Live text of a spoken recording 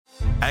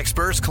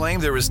Experts claim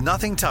there is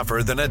nothing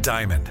tougher than a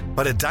diamond.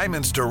 But at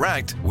Diamonds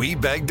Direct, we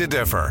beg to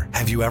differ.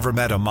 Have you ever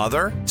met a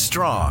mother?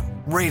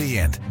 Strong,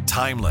 radiant,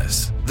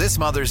 timeless. This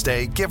Mother's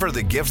Day, give her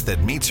the gift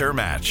that meets her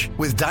match.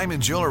 With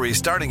diamond jewelry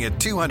starting at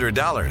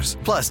 $200.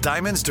 Plus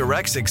Diamonds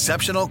Direct's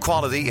exceptional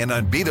quality and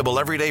unbeatable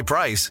everyday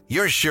price,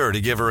 you're sure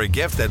to give her a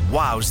gift that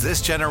wows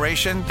this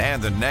generation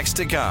and the next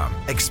to come.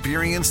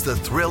 Experience the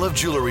thrill of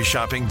jewelry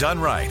shopping done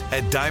right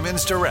at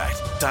Diamonds Direct.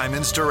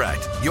 Diamonds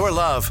Direct. Your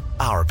love,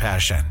 our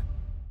passion.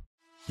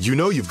 You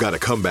know you've got a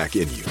comeback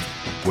in you.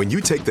 When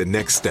you take the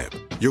next step,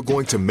 you're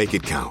going to make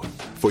it count.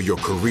 For your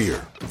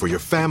career, for your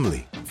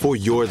family, for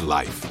your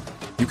life.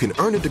 You can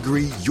earn a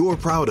degree you're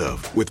proud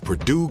of with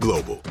Purdue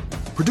Global.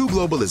 Purdue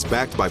Global is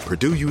backed by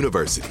Purdue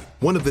University,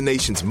 one of the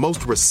nation's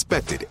most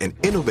respected and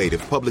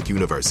innovative public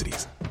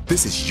universities.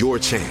 This is your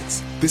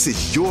chance. This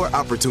is your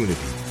opportunity.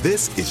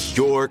 This is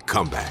your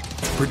comeback.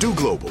 Purdue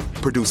Global,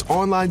 Purdue's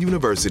online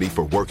university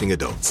for working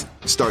adults.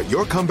 Start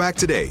your comeback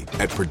today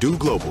at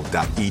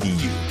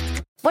purdueglobal.edu.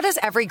 What does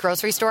every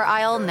grocery store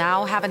aisle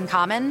now have in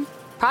common?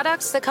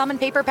 Products that come in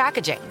paper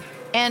packaging.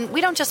 And we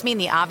don't just mean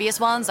the obvious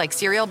ones like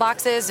cereal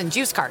boxes and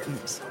juice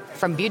cartons.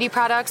 From beauty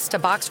products to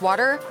boxed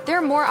water, there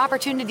are more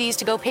opportunities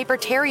to go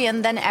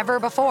papertarian than ever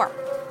before.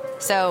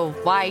 So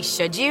why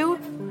should you?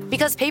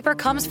 Because paper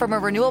comes from a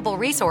renewable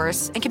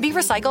resource and can be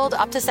recycled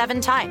up to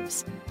 7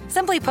 times.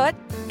 Simply put,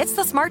 it's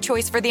the smart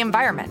choice for the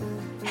environment.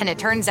 And it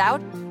turns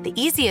out, the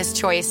easiest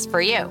choice for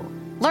you.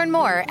 Learn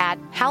more at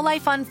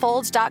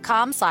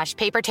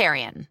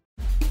howlifeunfolds.com/papertarian.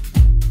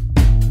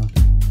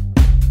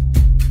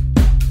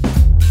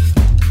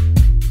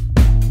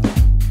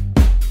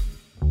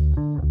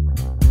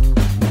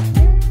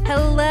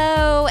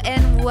 Hello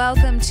and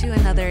welcome to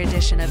another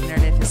edition of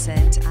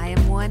Nerdificent. I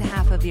am one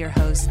half of your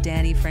host,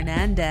 Danny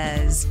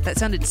Fernandez. That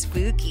sounded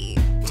spooky.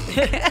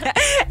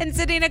 And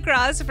sitting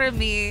across from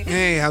me.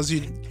 Hey, how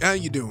you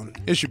doing?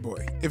 It's your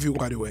boy, If You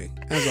Wide Awake,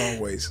 as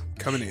always,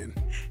 coming in,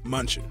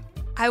 munching.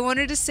 I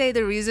wanted to say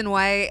the reason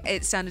why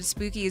it sounded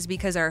spooky is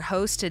because our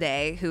host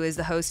today, who is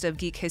the host of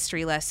Geek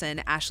History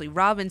Lesson, Ashley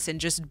Robinson,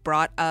 just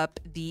brought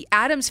up the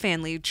Addams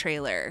Family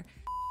trailer.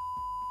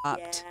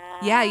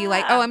 Yeah, you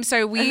like, oh, I'm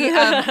sorry. We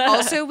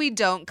also, we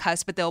don't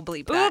cuss, but they'll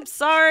bleep that. Oops,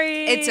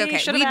 sorry. It's okay.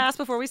 Should have asked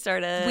before we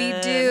started. We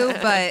do,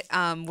 but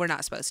we're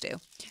not supposed to.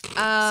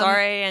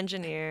 Sorry,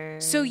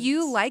 engineer. So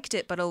you liked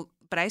it, but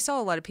I saw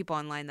a lot of people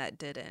online that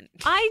didn't.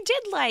 I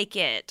did like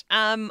it.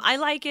 I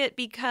like it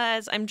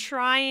because I'm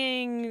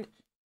trying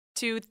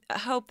to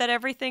hope that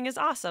everything is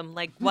awesome.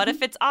 Like, what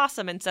if it's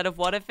awesome instead of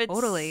what if it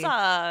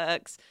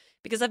sucks?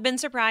 Because I've been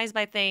surprised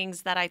by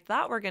things that I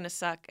thought were going to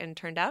suck and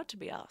turned out to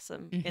be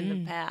awesome in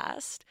the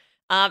past.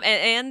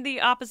 And the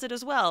opposite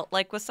as well,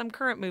 like with some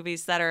current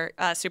movies that are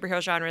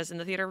superhero genres in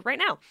the theater right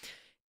now.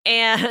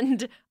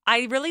 And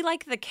I really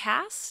like the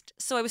cast,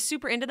 so I was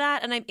super into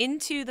that. And I'm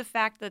into the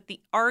fact that the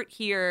art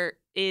here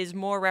is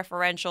more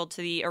referential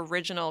to the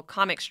original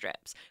comic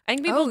strips. I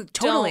think people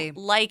don't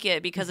like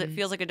it because it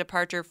feels like a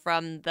departure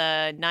from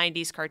the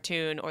 90s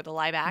cartoon or the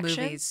live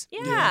action movies.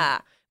 Yeah.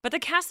 But the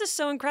cast is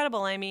so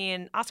incredible. I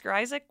mean, Oscar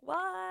Isaac,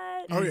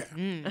 what? Oh,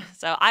 yeah.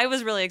 So I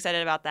was really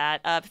excited about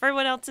that. If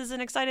everyone else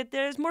isn't excited,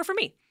 there's more for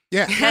me.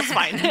 Yeah. That's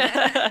fine.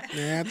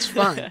 That's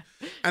fine.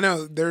 I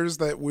know there's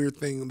that weird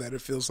thing that it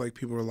feels like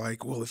people are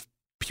like, well, if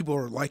people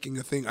are liking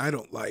a thing I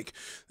don't like,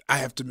 I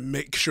have to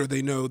make sure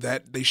they know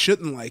that they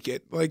shouldn't like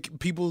it. Like,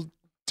 people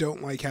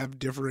don't have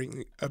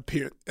differing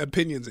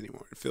opinions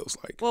anymore, it feels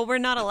like. Well, we're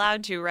not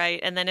allowed to, right?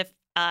 And then if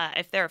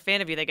they're a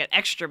fan of you, they get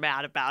extra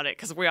mad about it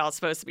because we're all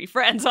supposed to be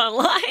friends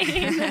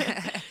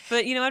online.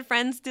 But you know what?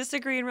 Friends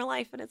disagree in real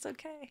life, and it's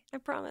okay. I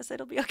promise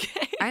it'll be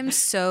okay. I'm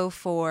so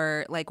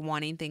for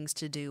wanting things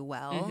to do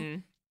well.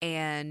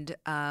 And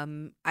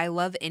I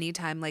love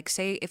anytime,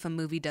 say if a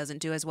movie doesn't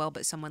do as well,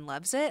 but someone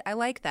loves it, I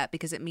like that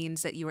because it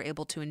means that you were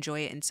able to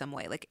enjoy it in some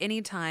way. Like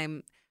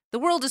anytime the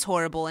world is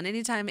horrible and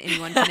anytime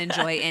anyone can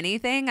enjoy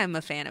anything, I'm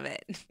a fan of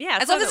it. Yeah,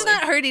 as long as it's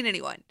not hurting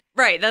anyone.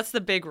 Right, that's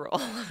the big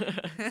rule.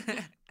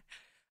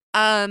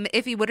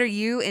 Iffy, what are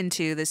you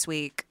into this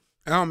week?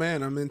 Oh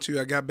man, I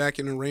got back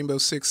into Rainbow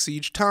Six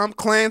Siege. Tom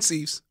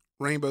Clancy's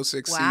Rainbow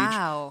Six Siege.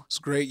 Wow. It's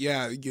great.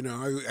 Yeah,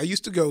 I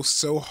used to go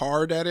so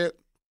hard at it.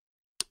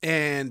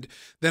 And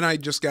then I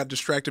just got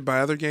distracted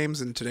by other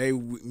games. And today,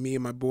 me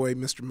and my boy,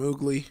 Mr.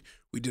 Moogly,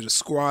 we did a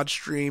squad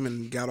stream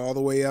and got all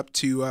the way up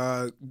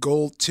to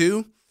Gold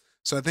 2.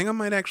 So I think I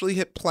might actually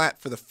hit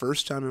Plat for the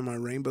first time in my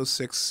Rainbow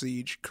Six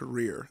Siege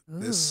career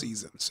this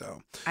season.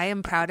 So I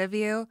am proud of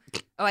you.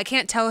 Oh, I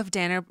can't tell if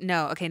Dan or...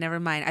 No, okay,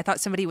 never mind. I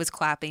thought somebody was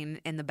clapping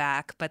in the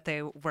back, but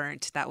they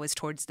weren't. That was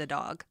towards the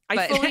dog.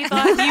 I fully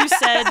thought you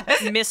said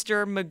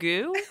Mr.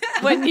 Magoo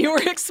when you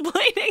were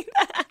explaining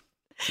that.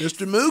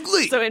 Mr.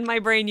 Moogly. So in my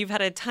brain, you've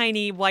had a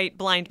tiny white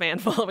blind man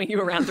following you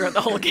around throughout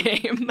the whole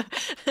game.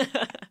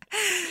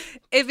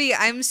 Ivy,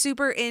 I'm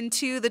super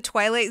into the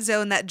Twilight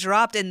Zone that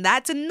dropped, and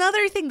that's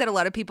another thing that a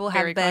lot of people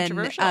have Very been...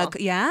 controversial.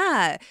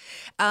 Yeah.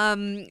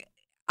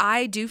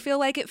 I do feel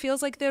like it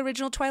feels like the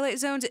original Twilight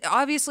Zones.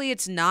 Obviously,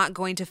 it's not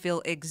going to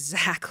feel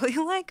exactly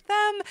like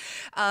them,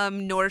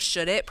 nor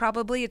should it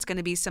probably. It's going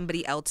to be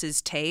somebody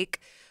else's take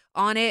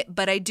on it.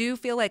 But I do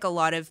feel like a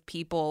lot of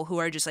people who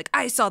are just like,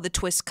 I saw the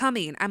twist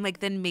coming. I'm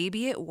like, then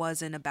maybe it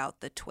wasn't about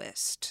the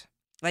twist.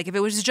 Like, if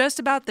it was just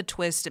about the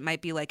twist, it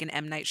might be like an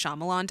M. Night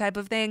Shyamalan type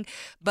of thing.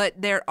 But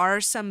there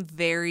are some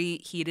very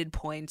heated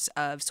points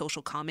of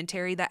social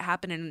commentary that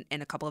happen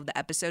in a couple of the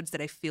episodes that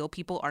I feel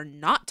people are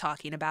not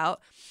talking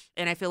about.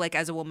 And I feel like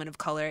as a woman of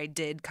color, I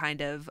did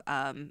kind of,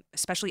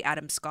 especially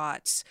Adam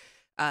Scott's,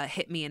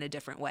 hit me in a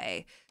different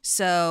way.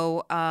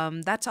 So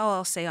that's all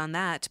I'll say on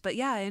that. But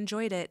yeah, I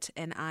enjoyed it,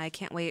 and I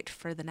can't wait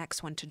for the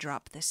next one to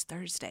drop this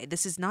Thursday.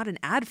 This is not an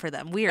ad for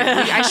them. Weird.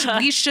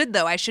 We should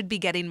though. I should be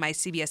getting my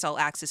CBS All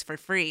Access for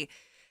free.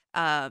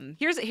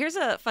 Here's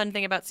a fun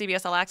thing about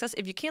CBS All Access.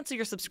 If you cancel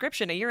your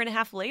subscription a year and a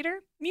half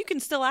later, you can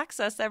still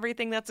access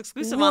everything that's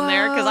exclusive on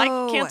there, because I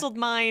canceled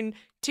mine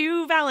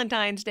 2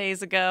 Valentine's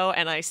Days ago,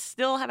 and I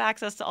still have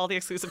access to all the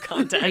exclusive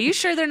content. Are you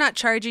sure they're not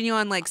charging you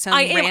on like some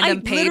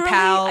random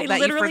PayPal that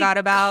you forgot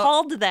about? I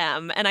called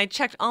them, and I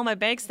checked all my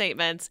bank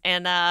statements,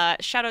 and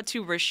shout out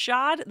to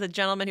Rashad, the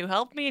gentleman who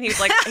helped me, and he was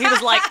like,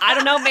 I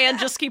don't know, man,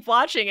 just keep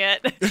watching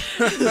it.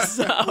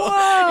 So,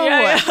 whoa.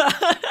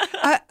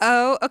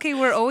 Yeah. Okay,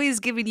 we're always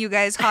giving you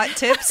guys hot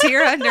tips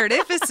here on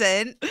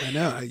Nerdificent. I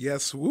know,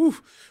 yes, woo.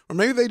 Or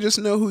maybe they just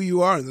know who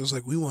you are, and they're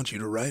like, we want you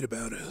to write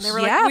about us. They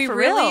were like, we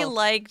really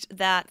liked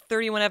that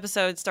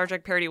 31-episode Star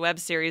Trek parody web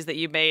series that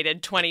you made in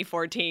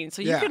 2014,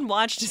 so you can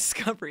watch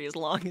Discovery as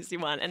long as you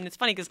want. And it's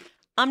funny because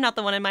I'm not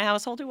the one in my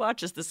household who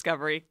watches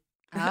Discovery.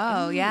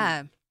 Oh,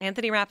 yeah.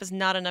 Anthony Rapp is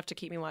not enough to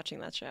keep me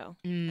watching that show.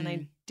 And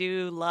I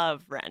do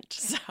love Rent,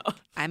 so.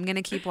 I'm going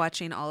to keep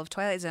watching all of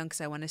Twilight Zone because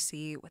I want to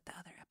see what the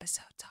other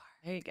episodes are.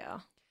 There you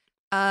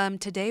go.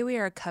 Today we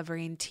are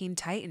covering Teen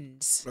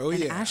Titans. Oh,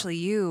 and yeah. Ashley,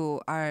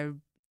 you are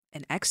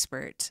an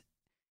expert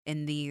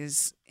in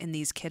these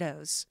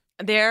kiddos.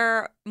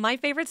 They're my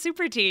favorite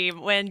super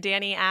team. When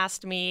Danny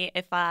asked me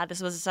if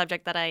this was a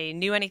subject that I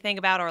knew anything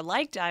about or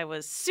liked, I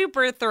was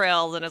super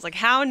thrilled. And I was like,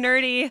 how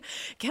nerdy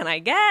can I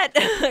get?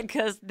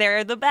 Because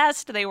they're the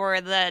best. They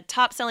were the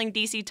top-selling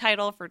DC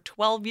title for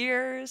 12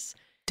 years.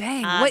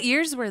 Dang, what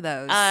years were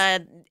those?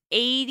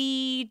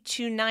 80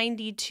 to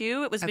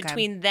 92. It was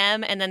between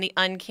them and then the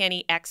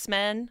Uncanny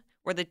X-Men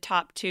were the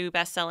top 2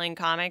 best-selling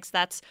comics.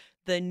 That's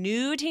the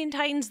new Teen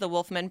Titans, the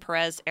Wolfman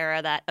Perez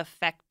era that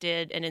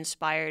affected and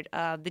inspired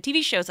the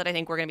TV shows that I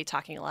think we're going to be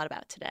talking a lot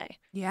about today.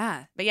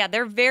 Yeah. But yeah,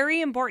 they're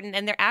very important,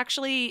 and they're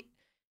actually,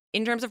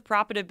 in terms of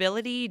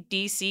profitability,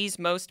 DC's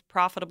most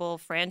profitable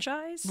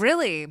franchise.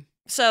 Really?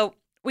 So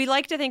we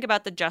like to think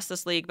about the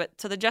Justice League, but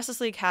so the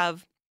Justice League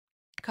have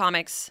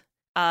comics.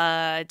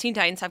 Teen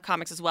Titans have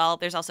comics as well.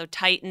 There's also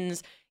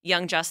Titans,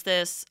 Young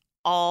Justice,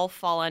 all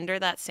fall under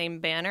that same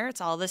banner.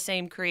 It's all the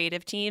same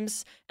creative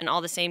teams and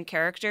all the same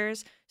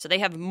characters. So they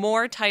have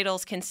more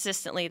titles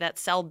consistently that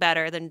sell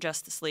better than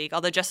Justice League,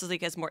 although Justice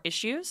League has more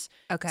issues.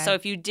 Okay. So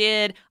if you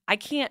did, I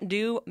can't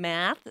do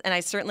math, and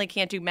I certainly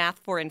can't do math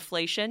for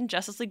inflation.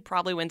 Justice League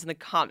probably wins in the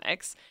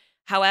comics.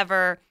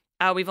 However,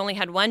 we've only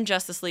had one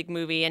Justice League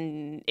movie,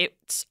 and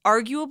it's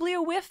arguably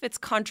a whiff. It's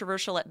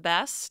controversial at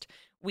best.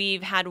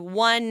 We've had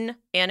one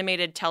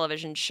animated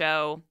television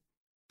show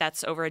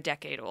that's over a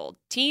decade old.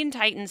 Teen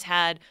Titans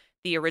had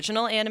the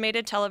original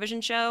animated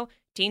television show,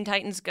 Teen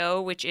Titans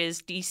Go, which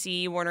is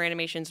DC Warner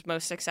Animation's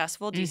most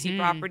successful DC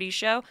property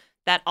show.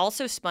 That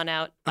also spun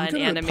out an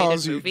animated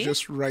pause movie. You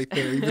just right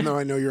there, even though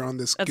I know you're on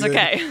this That's good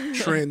okay.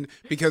 trend,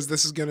 because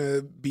this is going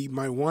to be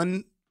my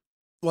one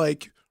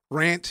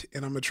rant,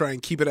 and I'm going to try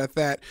and keep it at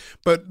that.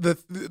 But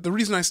the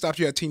reason I stopped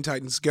you at Teen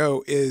Titans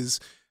Go is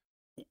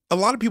a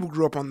lot of people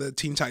grew up on the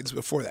Teen Titans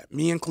before that,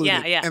 me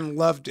included, and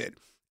loved it.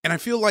 And I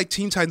feel like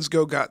Teen Titans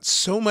Go got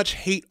so much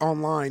hate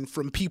online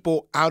from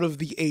people out of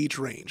the age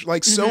range.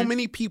 Like so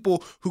many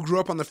people who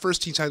grew up on the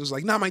first Teen Titans was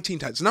like, not my Teen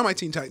Titans, not my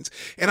Teen Titans.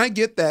 And I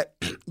get that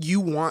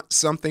you want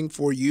something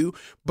for you,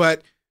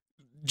 but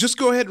just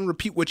go ahead and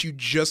repeat what you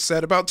just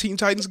said about Teen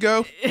Titans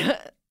Go.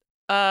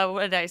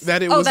 What did I say?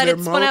 That it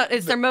spun out.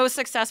 It's their most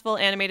successful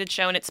animated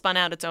show, and it spun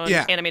out its own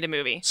animated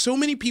movie. So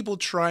many people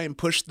try and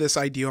push this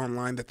idea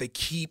online that they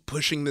keep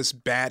pushing this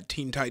bad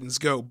Teen Titans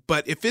Go.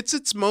 But if it's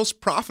its most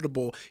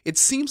profitable, it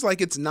seems like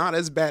it's not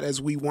as bad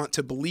as we want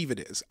to believe it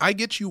is. I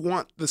get you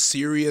want the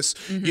serious,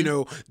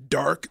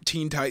 dark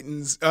Teen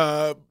Titans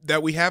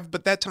that we have,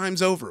 but that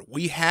time's over.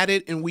 We had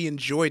it and we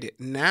enjoyed it.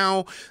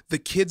 Now the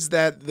kids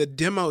the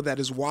demo that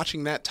is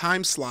watching that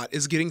time slot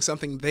is getting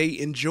something they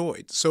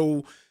enjoyed.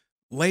 So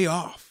lay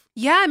off.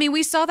 Yeah, I mean,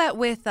 we saw that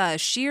with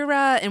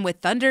She-Ra and with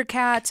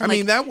Thundercats.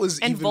 And that was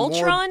and even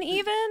Voltron more,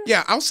 even?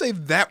 Yeah, I'll say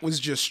that was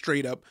just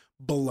straight up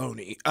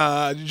baloney.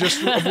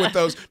 Just with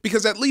those,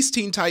 because at least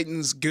Teen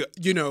Titans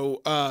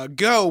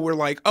Go, we're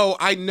like, oh,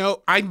 I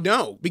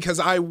know because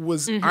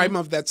I'm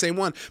of that same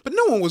one. But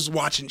no one was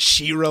watching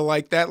She-Ra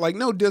like that. Like,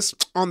 no diss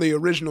on the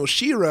original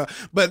She-Ra,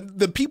 but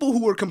the people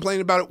who were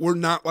complaining about it were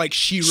not like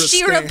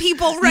She-Ra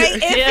people,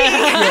 right?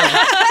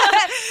 Yeah.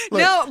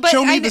 Like, no, but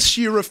show me the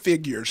She-Ra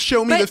figures.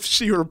 Show me the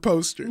She-Ra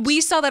posters.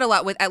 We saw that a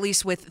lot at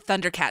least with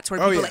Thundercats, where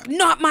people are like,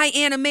 not my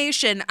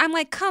animation. I'm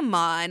like, come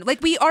on.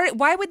 Like,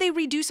 why would they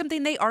redo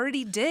something they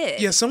already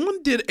did? Yeah,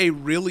 someone did a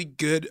really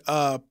good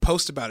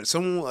post about it.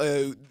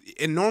 Someone,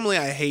 and normally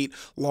I hate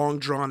long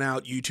drawn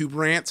out YouTube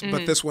rants,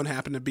 but this one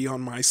happened to be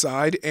on my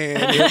side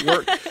and it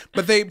worked.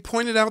 But they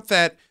pointed out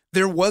that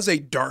there was a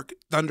Dark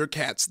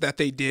Thundercats that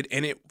they did,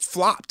 and it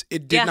flopped.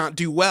 It did not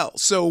do well.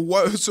 So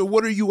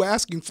what are you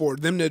asking for?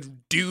 Them to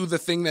do the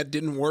thing that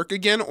didn't work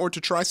again, or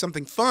to try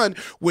something fun?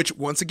 Which,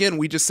 once again,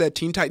 we just said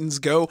Teen Titans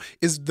Go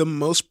is the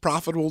most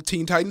profitable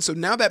Teen Titans. So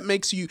now that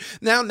makes you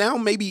now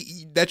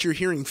maybe that you're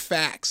hearing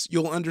facts,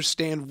 you'll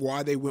understand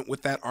why they went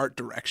with that art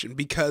direction,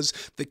 because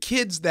the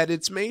kids that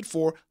it's made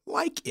for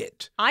like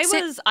it.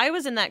 I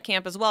was in that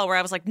camp as well, where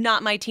I was like,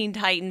 not my Teen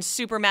Titans,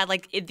 super mad.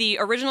 Like, the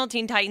original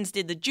Teen Titans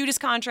did the Judas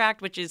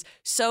Contract, which is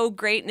so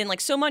great and like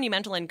so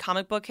monumental in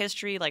comic book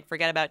history. Like,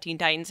 forget about Teen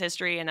Titans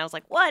history. And I was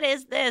like, what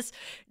is this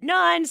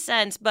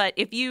nonsense? But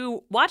if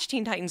you watch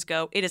Teen Titans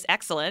Go, it is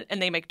excellent,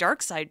 and they make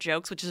dark side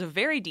jokes, which is a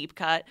very deep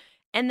cut.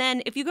 And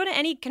then if you go to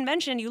any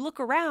convention, you look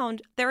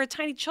around, there are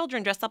tiny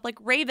children dressed up like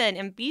Raven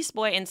and Beast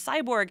Boy and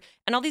Cyborg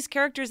and all these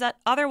characters that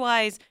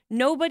otherwise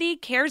nobody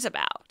cares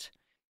about.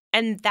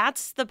 And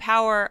that's the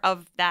power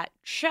of that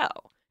show.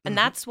 And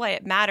that's why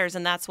it matters,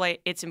 and that's why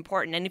it's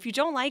important. And if you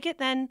don't like it,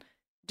 then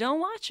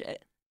don't watch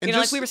it. And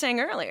like we were saying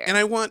earlier. And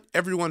I want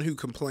everyone who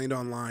complained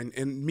online,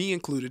 and me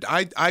included,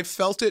 I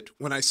felt it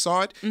when I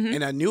saw it,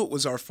 and I knew it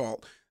was our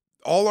fault.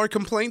 All our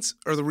complaints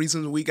are the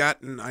reasons we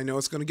got, and I know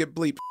it's going to get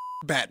bleeped,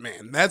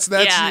 Batman. That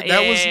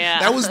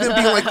was them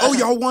being like, oh,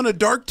 y'all want a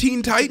Dark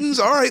Teen Titans?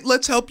 All right,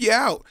 let's help you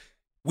out.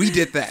 We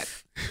did that.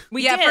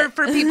 We did.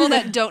 For people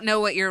that don't know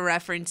what you're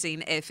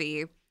referencing,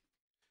 Iffy.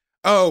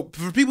 Oh,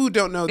 for people who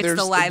don't know, there's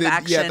the live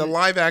action. Yeah, the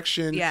live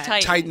action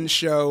Titan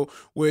show,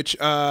 which,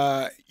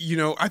 I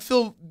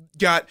feel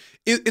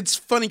it's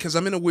funny because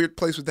I'm in a weird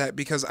place with that,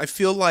 because I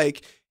feel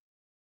like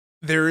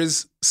there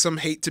is some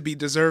hate to be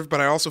deserved,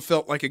 but I also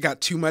felt like it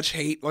got too much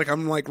hate. Like,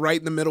 I'm like right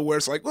in the middle where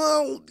it's like,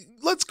 well,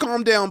 let's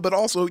calm down, but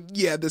also,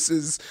 yeah, this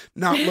is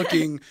not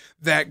looking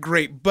that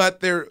great.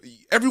 But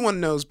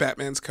everyone knows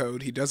Batman's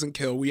code. He doesn't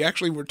kill. We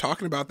actually were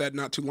talking about that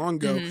not too long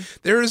ago.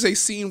 There is a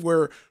scene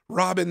where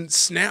Robin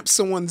snaps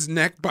someone's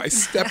neck by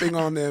stepping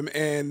on them,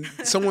 and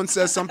someone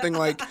says something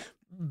like,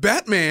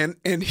 Batman,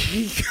 and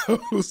he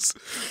goes,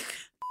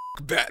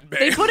 Batman.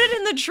 They put it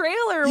in the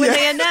trailer when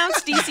they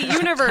announced DC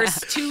Universe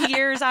 2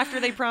 years after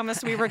they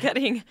promised we were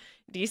getting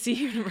DC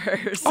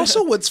Universe.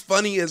 Also, what's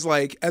funny is,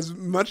 like, as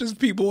much as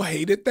people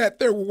hated that,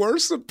 there were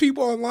some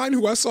people online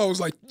who I saw was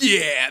like,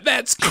 yeah,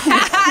 that's cool.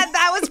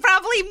 That was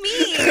probably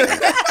me.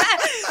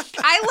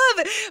 I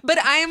love it. But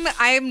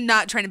I'm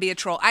not trying to be a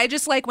troll. I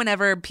just like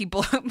whenever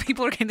people are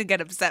going to get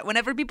upset.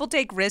 Whenever people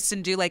take risks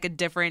and do like a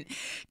different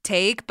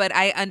take, but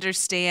I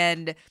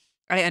understand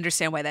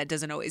why that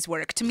doesn't always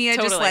work. To me, I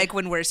just like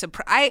when we're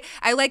surprised.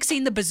 I like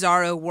seeing the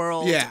bizarro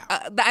world. Yeah.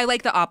 I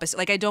like the opposite.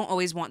 Like, I don't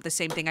always want the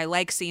same thing. I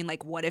like seeing,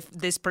 like, what if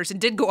this person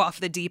did go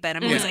off the deep end?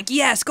 I'm always like,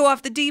 yes, go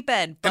off the deep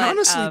end. But, and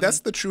honestly, that's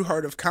the true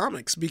heart of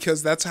comics,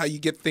 because that's how you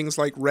get things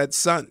like Red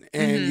Sun,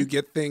 and you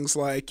get things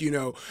like,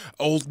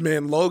 Old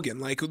Man Logan.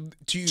 Like,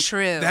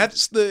 true.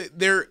 That's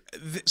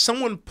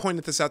someone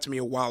pointed this out to me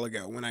a while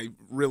ago when I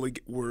really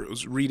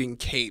was reading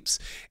Capes,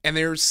 and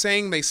they were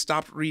saying they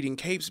stopped reading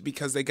Capes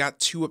because they got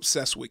too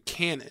obsessed with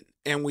canon,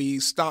 and we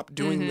stopped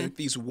doing like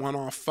these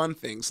one-off fun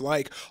things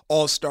like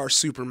All-Star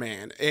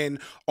Superman and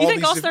all. You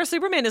think All-Star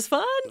Superman is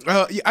fun?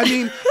 I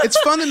mean, it's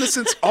fun in the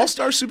sense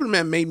All-Star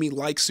Superman made me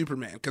like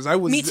Superman, because I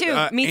was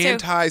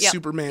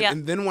anti-Superman,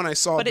 and then when I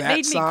saw that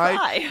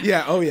side,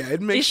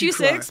 it makes you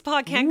cry. Issue 6,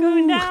 Pa Kent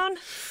going down.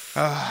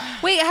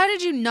 Wait, how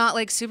did you not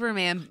like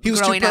Superman? He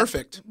was too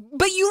perfect.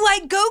 But you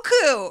like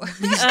Goku.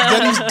 He's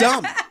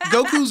dumb.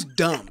 Goku's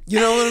dumb. You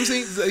know what I'm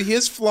saying?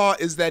 His flaw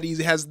is that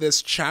he has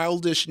this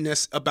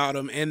childishness about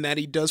him, and that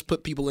he does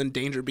put people in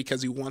danger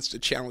because he wants to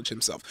challenge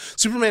himself.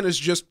 Superman is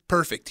just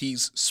perfect.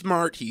 He's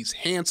smart. He's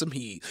handsome.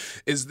 He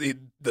is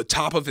the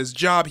top of his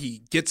job.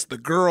 He gets the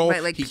girl.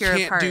 Right, like he pure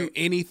can't do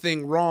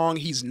anything wrong.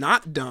 He's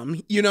not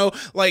dumb.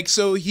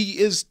 So he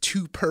is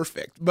too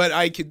perfect. But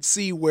I could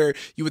see where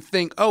you would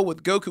think, oh,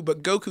 with Goku,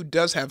 but Goku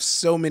does have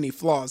so many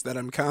flaws that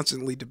I'm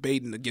constantly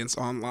debating against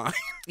online.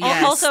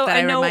 Yes, also, that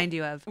I know remind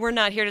you of. We're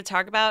not here to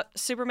talk about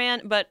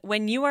Superman, but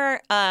when you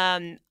are,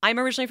 I'm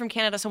originally from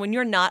Canada, so when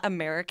you're not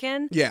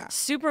American,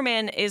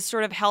 Superman is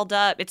sort of held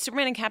up. It's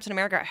Superman and Captain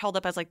America are held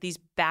up as like these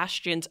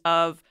bastions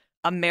of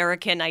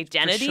American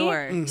identity. For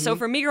sure. Mm-hmm. So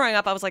for me growing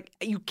up, I was like,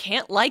 you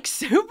can't like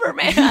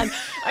Superman.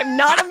 I'm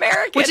not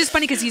American. Which is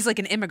funny because he's like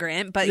an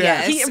immigrant, but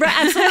Yeah. yes.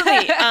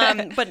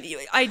 Absolutely. But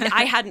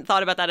I hadn't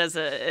thought about that as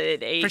an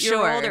 8-year-old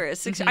sure. or a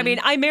 6. I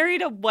mean, I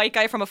married a white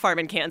guy from a farm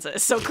in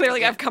Kansas, so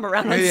clearly I've come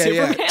around on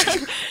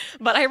Superman.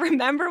 But I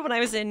remember when I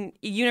was in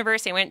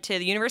university, I went to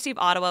the University of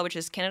Ottawa, which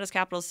is Canada's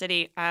capital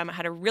city. I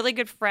had a really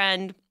good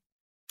friend.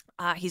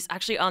 He's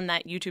actually on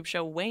that YouTube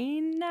show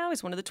Wayne now.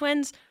 He's one of the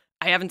twins.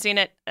 I haven't seen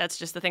it. That's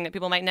just the thing that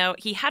people might know.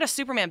 He had a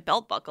Superman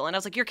belt buckle, and I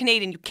was like, you're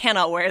Canadian. You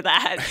cannot wear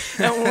that.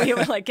 And we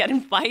would like get in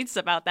fights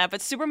about that.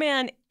 But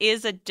Superman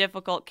is a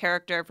difficult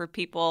character for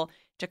people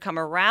to come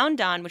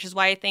around on, which is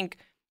why I think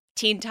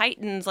Teen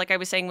Titans, like I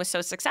was saying, was so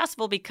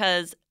successful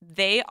because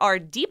they are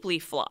deeply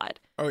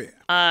flawed. Oh,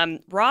 yeah.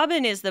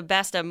 Robin is the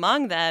best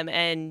among them,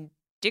 and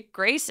Dick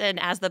Grayson,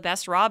 as the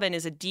best Robin,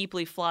 is a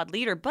deeply flawed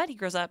leader, but he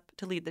grows up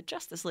to lead the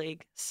Justice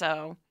League.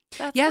 So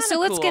that's so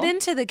let's cool. get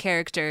into the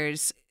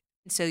characters.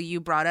 So you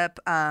brought up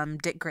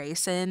Dick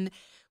Grayson.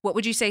 What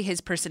would you say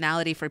his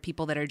personality for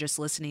people that are just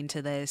listening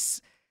to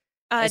this,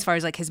 as far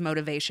as like his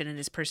motivation and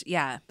his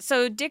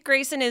So Dick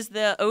Grayson is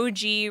the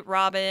OG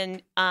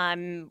Robin.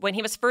 When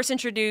he was first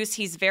introduced,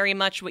 he's very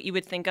much what you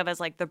would think of as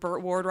like the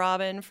Burt Ward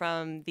Robin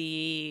from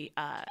the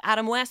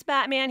Adam West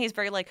Batman. He's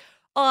very like,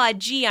 oh,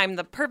 gee, I'm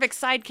the perfect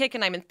sidekick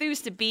and I'm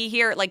enthused to be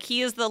here. Like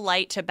he is the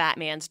light to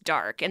Batman's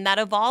dark. And that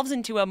evolves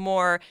into a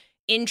more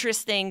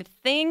interesting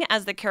thing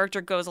as the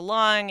character goes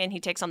along and he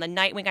takes on the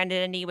Nightwing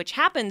identity, which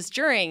happens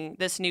during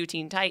this new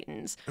Teen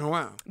Titans. Oh,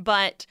 wow.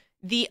 But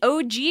the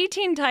OG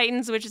Teen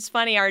Titans, which is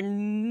funny, are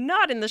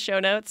not in the show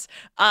notes,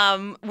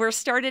 were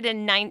started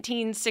in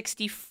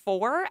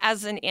 1964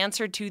 as an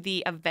answer to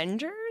the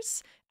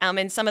Avengers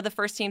and some of the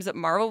first teams that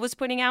Marvel was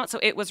putting out. So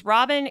it was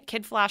Robin,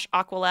 Kid Flash,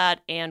 Aqualad,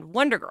 and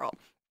Wonder Girl.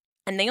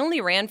 And they only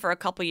ran for a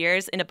couple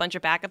years in a bunch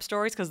of backup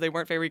stories because they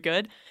weren't very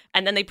good.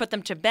 And then they put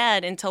them to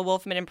bed until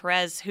Wolfman and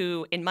Perez,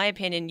 who, in my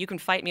opinion, you can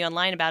fight me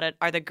online about it,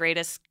 are the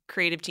greatest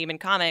creative team in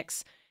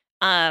comics,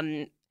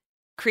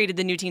 created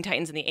the new Teen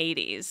Titans in the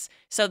 80s.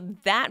 So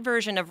that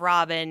version of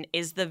Robin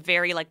is the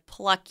very like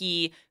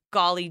plucky,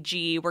 golly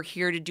gee, we're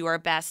here to do our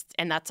best.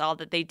 And that's all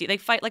that they do. They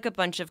fight like a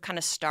bunch of kind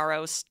of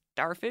starfish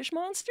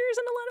monsters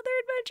in a lot of their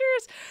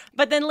adventures.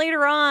 But then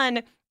later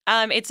on,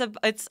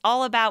 it's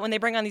all about when they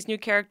bring on these new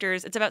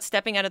characters, it's about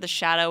stepping out of the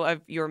shadow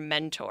of your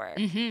mentor,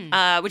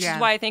 which is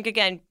why I think,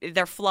 again,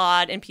 they're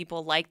flawed and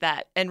people like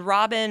that. And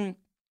Robin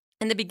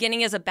in the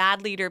beginning is a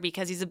bad leader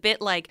because he's a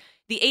bit like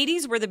the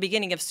 80s were the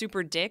beginning of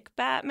Super Dick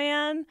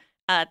Batman.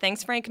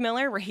 Thanks, Frank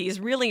Miller, where he's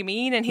really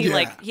mean and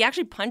he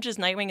actually punches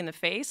Nightwing in the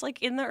face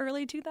like in the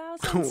early 2000s.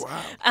 Oh,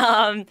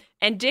 wow.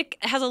 And Dick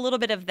has a little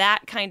bit of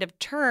that kind of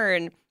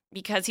turn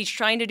because he's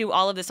trying to do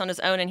all of this on his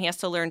own and he has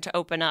to learn to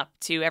open up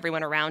to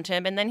everyone around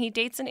him. And then he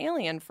dates an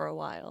alien for a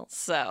while.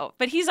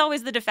 But he's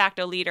always the de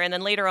facto leader. And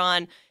then later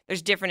on,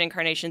 there's different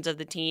incarnations of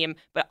the team,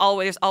 but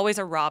there's always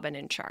a Robin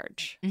in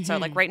charge. Mm-hmm. So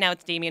like right now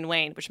it's Damian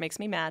Wayne, which makes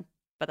me mad.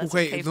 But that's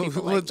okay if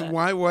people like that.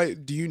 Why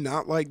do you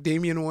not like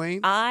Damian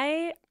Wayne?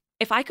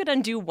 If I could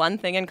undo one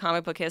thing in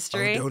comic book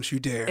history, don't you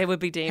dare. It would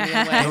be Damian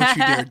Wayne. Don't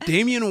you dare.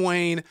 Damian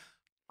Wayne,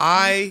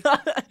 I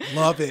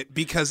love it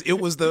because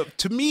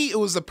to me, it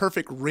was the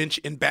perfect wrench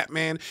in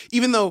Batman,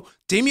 even though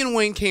Damian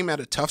Wayne came at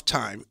a tough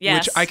time,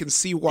 which I can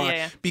see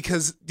why,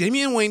 because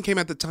Damian Wayne came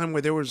at the time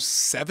where there was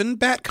 7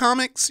 Bat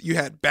comics. You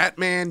had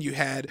Batman, you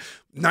had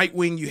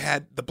Nightwing, you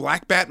had the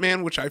Black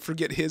Batman, which I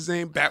forget his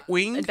name,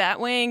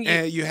 Batwing.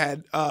 And you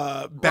had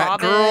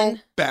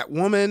Batgirl,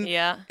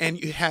 Batwoman,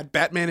 and you had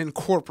Batman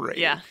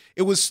Incorporated. Yeah.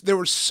 There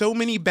were so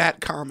many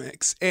Bat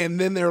comics, and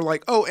then they're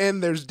like, oh,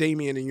 and there's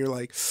Damian, and you're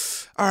like,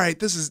 all right,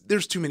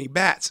 there's too many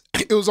Bats.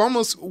 It was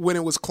almost when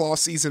it was claw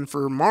season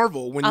for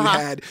Marvel, when you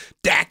had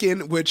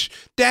Daken, which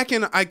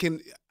Daken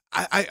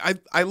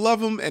I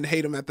love him and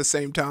hate him at the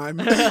same time.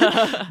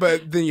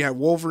 But then you have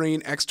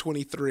Wolverine,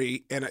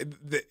 X-23,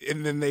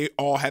 and then they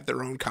all had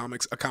their own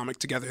a comic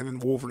together, and then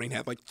Wolverine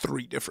had like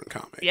 3 different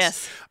comics.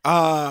 Yes.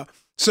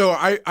 So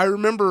I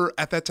remember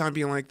at that time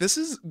being like, this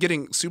is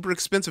getting super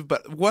expensive,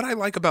 but what I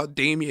like about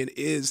Damian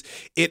is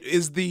it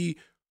is the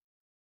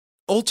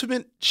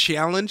ultimate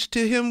challenge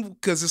to him,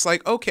 because it's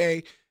like,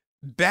 okay,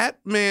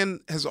 Batman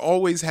has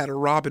always had a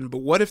Robin, but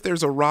what if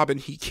there's a Robin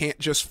he can't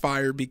just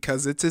fire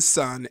because it's his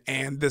son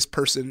and this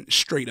person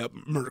straight up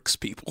murks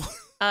people?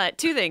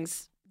 2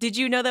 things. Did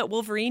you know that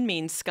Wolverine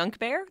means skunk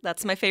bear?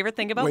 That's my favorite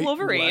thing about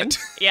Wolverine. What?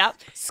 Yeah.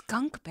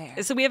 Skunk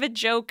bear. So we have a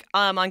joke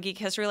on Geek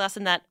History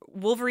Lesson that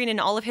Wolverine and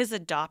all of his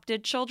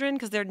adopted children,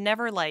 because they're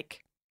never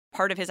like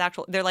part of his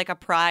they're like a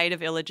pride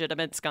of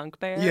illegitimate skunk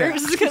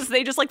bears because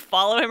they just like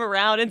follow him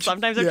around and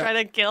sometimes they're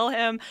trying to kill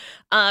him.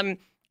 And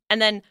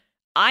then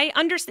I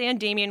understand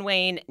Damian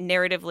Wayne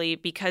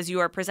narratively because you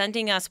are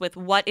presenting us with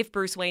what if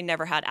Bruce Wayne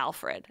never had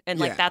Alfred? And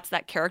like that's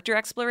that character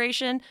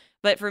exploration.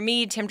 But for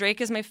me, Tim Drake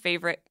is my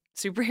favorite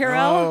superhero.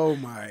 Oh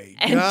my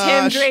and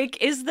gosh. Tim Drake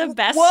is the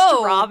best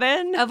Whoa.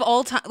 Robin Of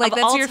all time. Like, Of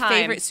that's all your time.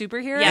 favorite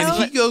superhero? Yeah,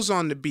 And he goes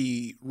on to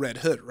be Red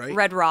Hood, right?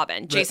 Red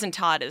Robin. Jason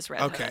Todd is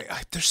Red Okay.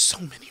 Hood. There's so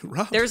many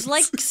Robins. There's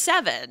like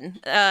 7,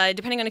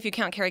 depending on if you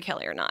count Carrie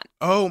Kelly or not.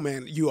 Oh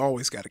man, you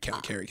always got to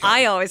count Carrie Kelly.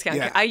 I always count.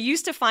 Yeah. I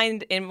used to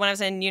find when I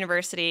was in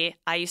university,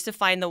 I used to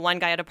find the one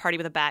guy at a party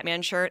with a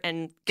Batman shirt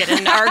and get in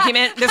an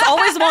argument. There's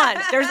always one.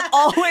 There's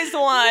always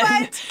one.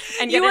 What?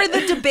 And You get were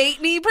it- the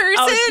debate me person?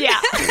 Oh, yeah.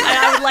 And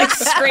I would like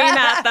scream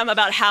at them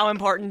about how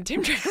important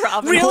Tim Drake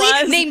Robin Really?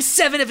 was. Name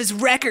 7 of his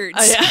records.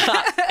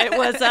 Yeah. It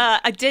was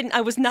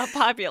I was not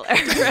popular.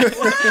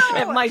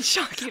 It might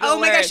shock you to Oh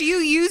my learn. gosh, you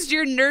used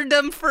your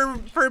nerddom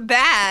for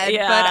bad,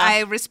 Yeah. but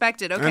I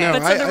respect it. Okay. know.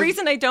 But so the I-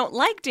 reason I don't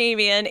like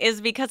Damian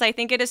is because I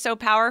think it is so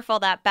powerful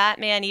that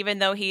Batman, even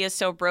though he is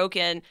so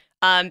broken,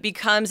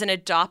 becomes an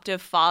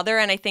adoptive father.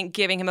 And I think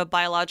giving him a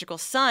biological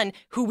son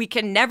who we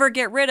can never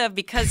get rid of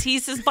because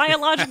he's his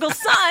biological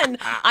son,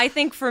 I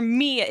think for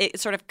me, it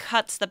sort of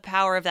cuts the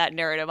power of that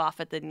narrative off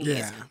at the knees.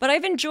 Yeah. But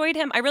I've enjoyed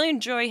him. I really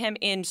enjoy him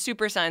in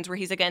Super Sons where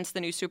he's against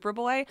the new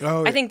Superboy.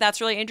 Oh, I yeah. think that's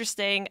really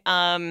interesting.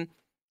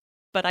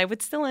 But I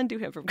would still undo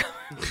him from going.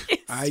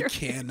 I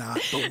cannot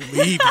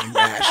believe you,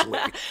 Ashley.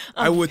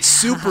 I would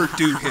super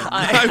do him.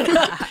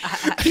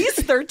 He's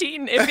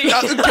 13. If he...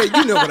 Okay,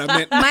 you know what I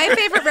meant. My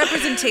favorite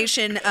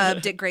representation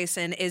of Dick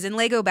Grayson is in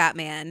Lego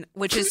Batman,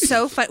 which is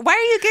so fun. Why are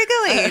you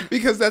giggling?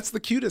 Because that's the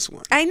cutest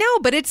one. I know,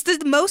 but it's the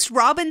most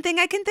Robin thing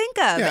I can think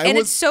of. Yeah, it and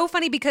was- it's so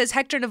funny because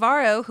Hector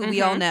Navarro, who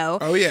we all know,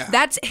 Oh, yeah.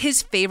 that's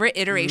his favorite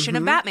iteration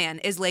of Batman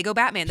is Lego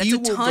Batman. That's He a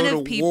will ton go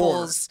of to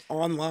people's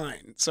war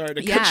online. Sorry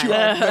to Yeah. cut you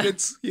off, but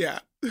it's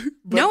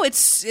No,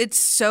 it's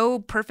so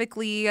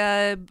perfectly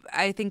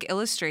I think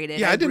illustrated.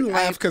 Yeah, I didn't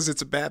laugh because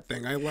it's a bad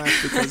thing. I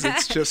laughed because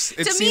it's just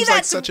it To me, seems like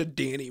that's- such a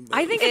Danny movie.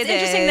 I think it's It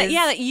interesting that is.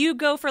 that you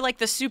go for like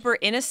the super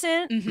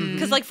innocent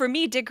because like for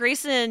me Dick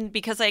Grayson,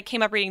 because I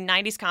came up reading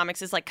 90s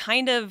comics, is like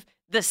kind of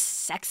the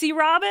sexy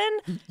Robin,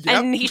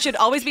 and he should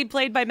always be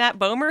played by Matt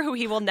Bomer, who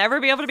he will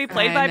never be able to be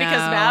played I by because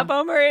know. Matt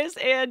Bomer is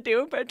in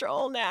Doom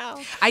Patrol now.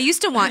 I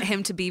used to want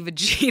him to be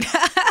Vegeta.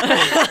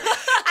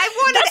 I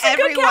wanted That's a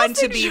good everyone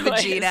to casting be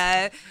choice.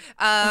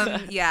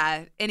 Vegeta.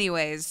 Yeah.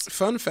 Anyways,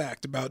 Fun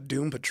fact about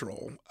Doom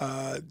Patrol,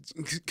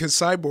 because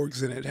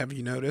Cyborg's in it. Have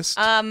you noticed?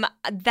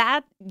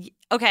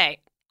 Okay,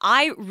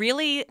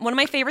 one of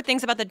my favorite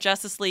things about the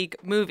Justice League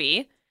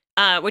movie,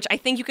 which I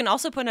think you can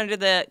also put under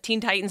the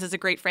Teen Titans as a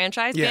great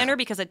franchise Yeah. banner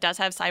because it does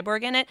have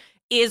Cyborg in it,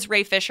 is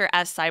Ray Fisher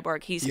as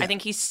Cyborg. I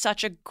think he's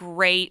such a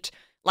great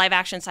live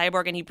action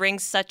Cyborg, and he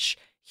brings such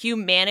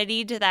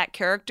humanity to that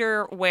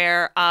character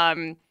where,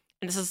 and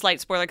this is a slight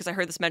spoiler because I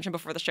heard this mentioned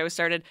before the show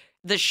started,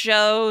 the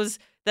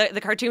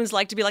cartoons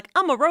like to be like,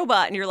 I'm a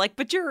robot. And you're like,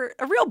 but you're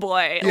a real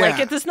boy. Yeah.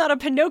 Like, it's not a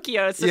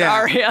Pinocchio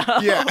scenario.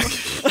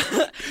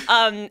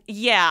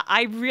 Yeah.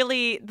 I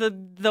really,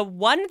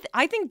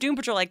 I think Doom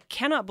Patrol, I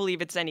cannot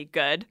believe it's any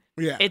good.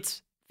 Yeah.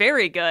 It's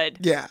very good.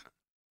 Yeah.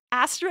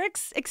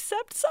 Asterix,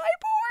 except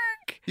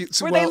Cyborg.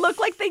 So, Where they well, look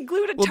like they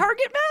glued a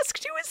target mask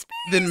to his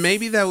face. Then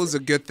maybe that was a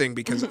good thing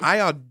because I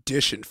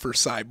auditioned for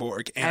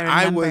Cyborg and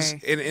I I was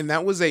remember. and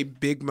that was a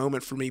big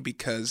moment for me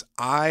because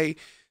I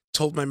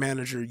told my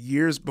manager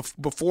years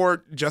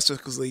before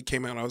Justice League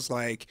came out, I was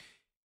like,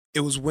 it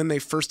was when they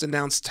first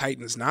announced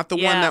Titans, not the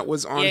one that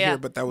was on here,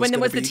 but that was when there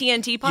gonna was the be-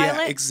 TNT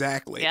pilot. Yeah,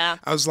 exactly. Yeah.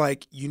 I was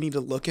like, you need to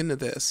look into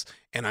this,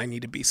 and I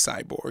need to be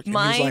Cyborg. And he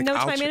My was like, note to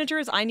 "I'll my tr-" manager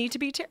is I need to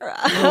be Tara.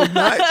 Oh,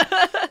 nice.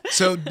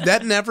 So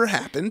that never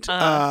happened.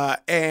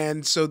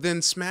 And so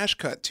then Smash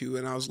cut to,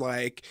 and I was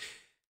like,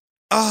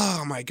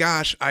 oh my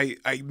gosh, I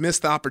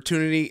missed the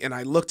opportunity. And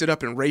I looked it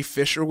up, and Ray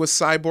Fisher was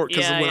Cyborg.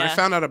 Because when I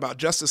found out about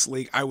Justice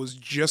League, I was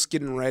just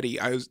getting ready.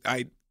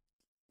 I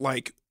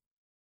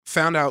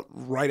found out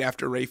right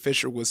after Ray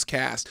Fisher was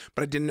cast,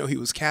 but I didn't know he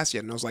was cast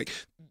yet. And I was like,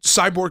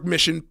 Cyborg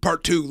Mission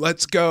Part 2,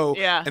 let's go.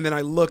 Yeah. And then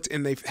I looked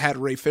and they had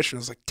Ray Fisher, and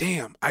I was like,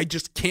 damn, I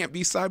just can't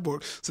be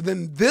Cyborg. So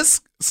then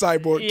this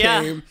Cyborg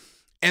came,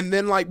 and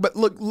then but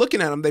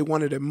looking at him, they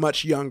wanted a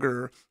much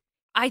younger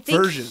I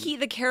think version.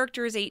 the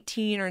character is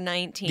 18 or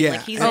 19. Yeah.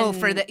 Like he's oh, in,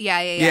 for the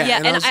Yeah, Yeah,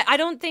 and and I was- I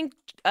don't think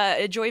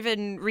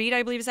Joyvan Reed,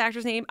 I believe is the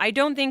actor's name, I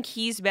don't think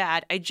he's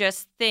bad. I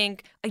just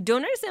think, I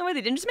don't understand why they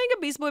didn't just make a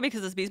Beast Boy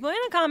because it's Beast Boy in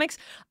the comics.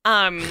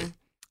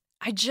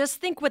 I just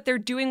think what they're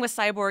doing with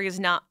Cyborg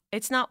is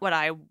it's not what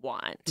I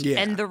want. Yeah.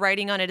 And the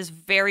writing on it is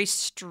very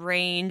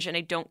strange and I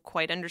don't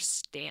quite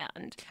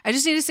understand. I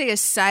just need to say a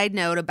side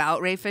note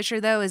about Ray Fisher,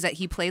 though, is that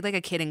he played like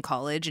a kid in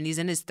college and he's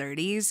in his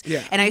 30s.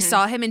 Yeah. And I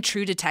saw him in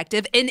True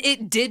Detective and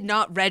it did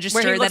not register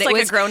Where he looks that it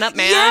like was a grown-up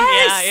man.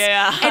 Yes!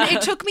 Yeah. And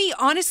it took me,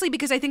 honestly,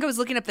 because I think I was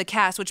looking up the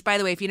cast, which, by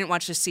the way, if you didn't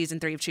watch this season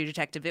 3 of True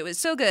Detective, it was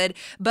so good.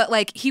 But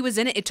like he was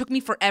in it. It took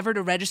me forever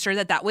to register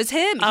that was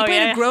him. He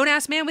played a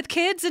grown-ass man with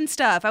kids and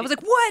stuff. I was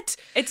like, what?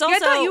 It's I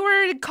also- thought you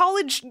were a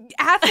college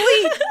athlete.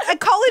 A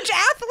college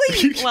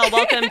athlete. Well,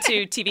 welcome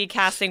to TV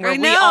casting where I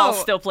we all know.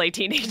 still play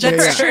teenagers.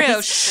 That's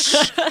true.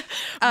 Shh.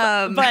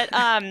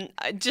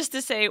 But just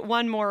to say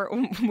one more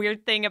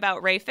weird thing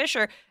about Ray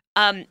Fisher,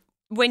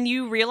 when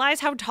you realize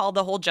how tall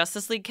the whole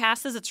Justice League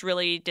cast is, it's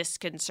really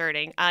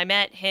disconcerting. I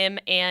met him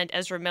and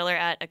Ezra Miller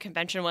at a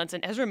convention once,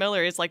 and Ezra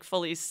Miller is like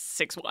fully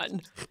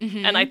 6'1",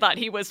 and I thought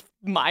he was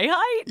my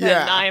height,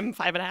 and I'm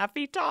 5.5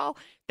 feet tall.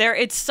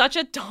 It's such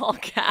a tall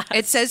cast.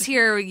 It says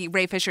here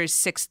Ray Fisher is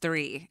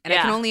 6'3", and I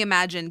can only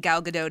imagine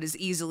Gal Gadot is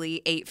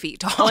easily 8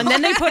 feet tall. Oh, and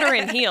then they put her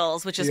in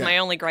heels, which is my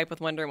only gripe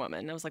with Wonder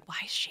Woman. I was like, why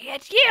is she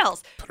at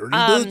heels? Put her in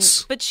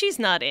boots. But she's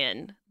not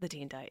in the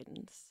Teen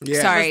Titans.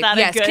 Yeah. Sorry.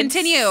 Yes,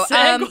 continue.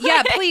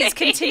 Please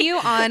continue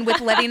on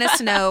with letting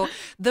us know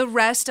the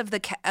rest of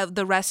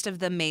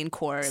the main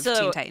core of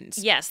Teen Titans.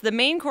 Yes, the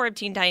main core of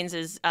Teen Titans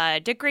is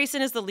Dick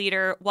Grayson is the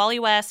leader, Wally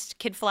West,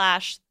 Kid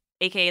Flash,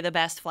 aka the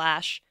best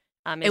Flash.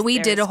 And we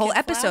did a whole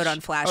episode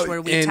on Flash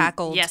where we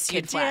tackled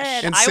Kid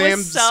Flash. And I Sam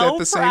was so said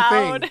the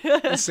proud.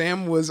 same thing.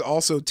 Sam was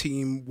also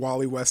team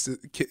Wally West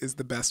is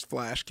the best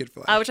Flash, Kid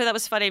Flash. Which I thought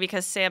was funny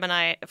because Sam and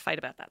I fight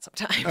about that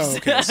sometimes. Oh,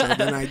 okay. So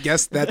then I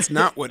guess that's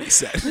not what he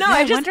said. No,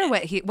 I wonder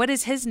what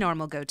is his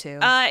normal go-to?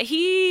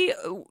 He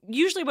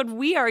usually when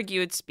we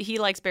argue, he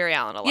likes Barry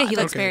Allen a lot. Yeah, he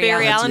likes Barry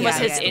Barry Allen. Allen was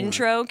his Yeah.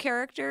 intro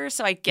character,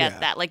 so I get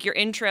that. Like your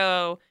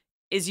intro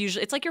is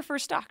usually it's like your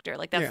first Doctor.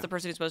 Like that's the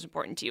person who's most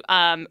important to you.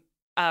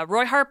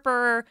 Roy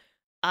Harper.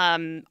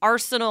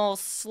 Arsenal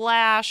 /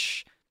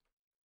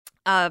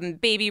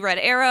 Baby Red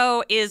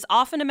Arrow is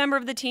often a member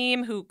of the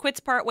team who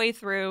quits partway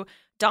through.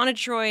 Donna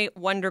Troy,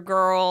 Wonder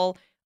Girl,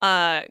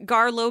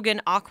 Gar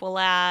Logan,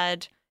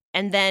 Aqualad,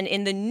 and then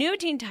in the new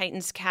Teen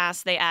Titans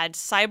cast, they add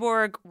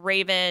Cyborg,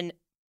 Raven,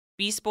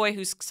 Beast Boy,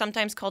 who's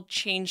sometimes called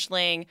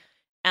Changeling,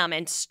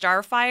 and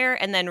Starfire,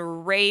 and then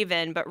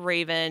Raven. But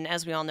Raven,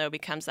 as we all know,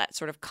 becomes that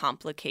sort of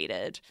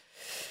complicated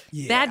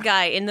bad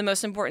guy in the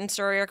most important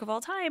story arc of all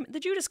time, the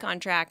Judas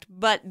Contract.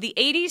 But the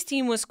 80s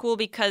team was cool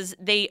because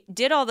they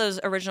did all those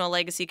original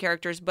legacy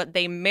characters, but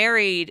they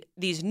married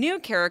these new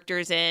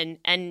characters in,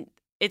 and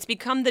it's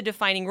become the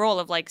defining role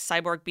of like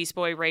Cyborg, Beast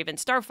Boy, Raven,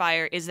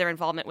 Starfire is their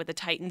involvement with the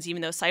Titans,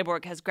 even though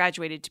Cyborg has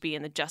graduated to be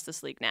in the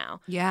Justice League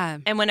now. Yeah.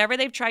 And whenever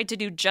they've tried to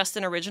do just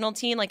an original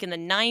team, like in the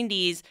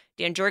 90s,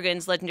 Dan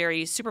Jurgens,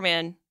 legendary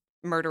Superman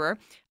murderer,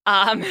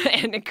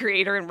 and a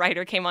creator and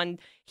writer came on.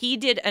 He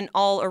did an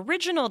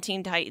all-original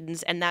Teen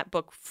Titans, and that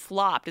book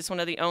flopped. It's one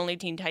of the only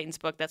Teen Titans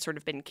book that's sort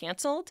of been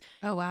canceled.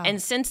 Oh, wow.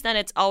 And since then,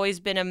 it's always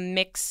been a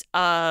mix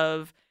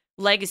of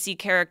legacy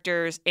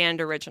characters and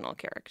original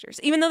characters,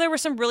 even though there were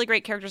some really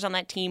great characters on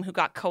that team who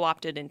got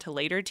co-opted into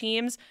later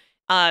teams.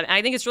 And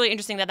I think it's really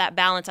interesting that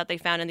balance that they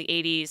found in the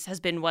 80s has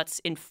been what's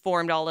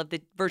informed all of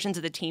the versions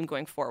of the team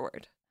going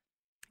forward.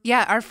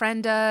 Yeah, our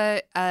friend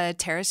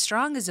Tara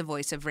Strong is a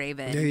voice of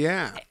Raven.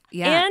 Yeah.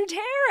 And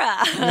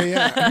Tara.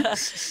 Yeah.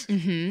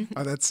 Mm-hmm.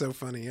 Oh, that's so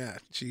funny. Yeah,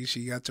 she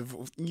got to.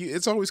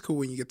 It's always cool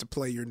when you get to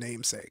play your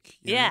namesake.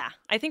 You know?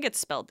 I think it's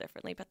spelled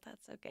differently, but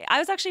that's okay. I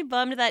was actually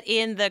bummed that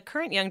in the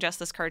current Young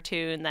Justice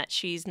cartoon that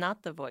she's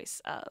not the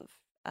voice of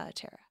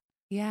Tara.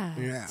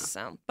 Yeah.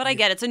 So, but I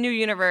get it. It's a new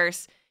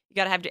universe. You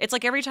gotta have. It's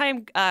like every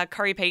time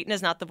Kari Payton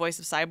is not the voice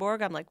of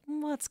Cyborg, I'm like,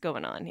 what's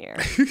going on here?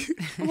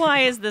 Why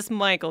is this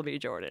Michael B.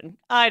 Jordan?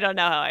 I don't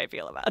know how I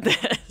feel about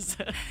this.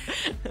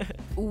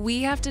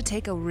 We have to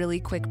take a really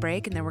quick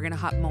break, and then we're gonna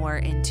hop more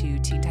into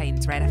Teen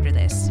Titans right after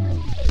this.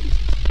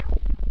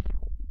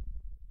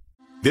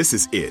 This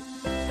is it.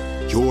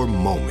 Your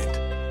moment.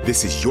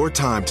 This is your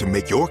time to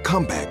make your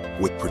comeback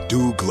with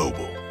Purdue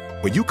Global.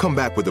 When you come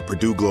back with a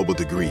Purdue Global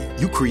degree,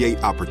 you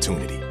create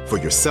opportunity for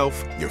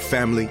yourself, your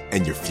family,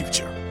 and your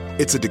future.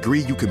 It's a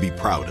degree you can be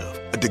proud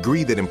of, a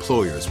degree that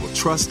employers will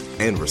trust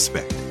and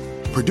respect.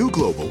 Purdue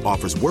Global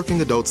offers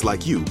working adults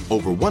like you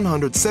over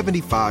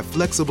 175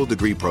 flexible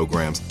degree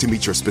programs to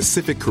meet your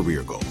specific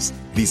career goals.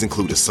 These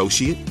include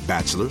associate,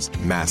 bachelor's,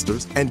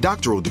 master's, and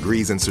doctoral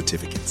degrees and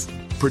certificates.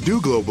 Purdue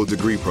Global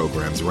degree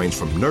programs range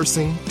from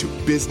nursing to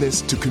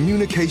business to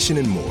communication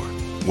and more.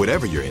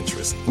 Whatever your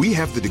interest, we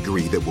have the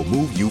degree that will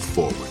move you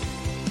forward.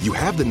 You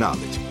have the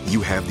knowledge,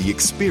 you have the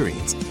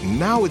experience.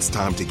 Now it's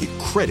time to get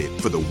credit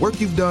for the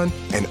work you've done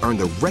and earn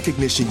the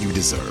recognition you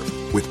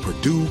deserve with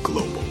Purdue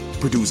Global,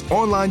 Purdue's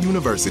online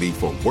university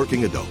for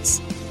working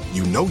adults.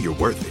 You know you're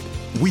worth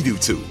it. We do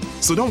too.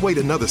 So don't wait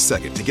another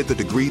second to get the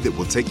degree that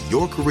will take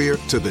your career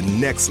to the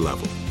next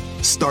level.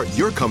 Start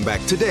your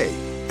comeback today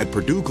at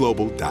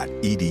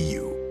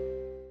purdueglobal.edu.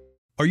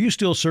 Are you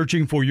still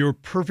searching for your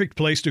perfect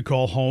place to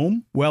call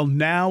home? Well,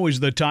 now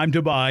is the time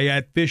to buy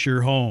at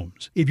Fisher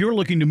Homes. If you're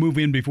looking to move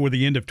in before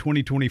the end of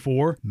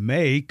 2024,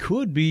 May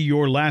could be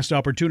your last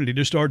opportunity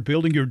to start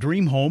building your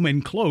dream home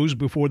and close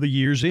before the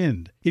year's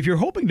end. If you're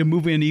hoping to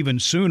move in even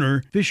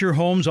sooner, Fisher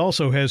Homes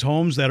also has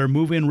homes that are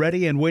move-in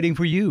ready and waiting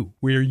for you,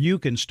 where you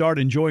can start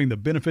enjoying the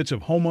benefits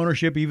of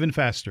homeownership even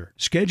faster.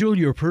 Schedule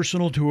your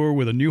personal tour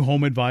with a new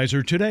home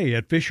advisor today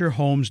at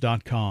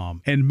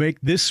FisherHomes.com and make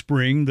this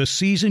spring the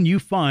season you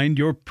find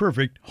your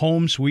perfect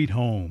home sweet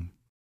home.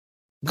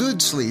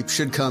 Good sleep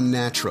should come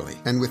naturally,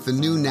 and with the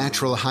new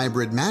Natural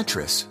Hybrid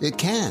mattress, it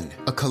can.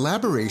 A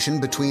collaboration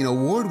between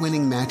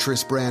award-winning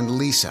mattress brand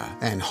Leesa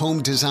and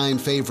home design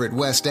favorite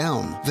West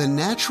Elm, the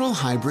Natural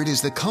Hybrid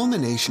is the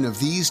culmination of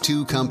these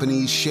two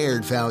companies'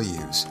 shared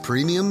values: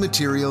 premium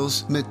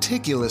materials,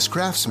 meticulous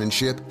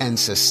craftsmanship, and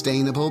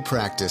sustainable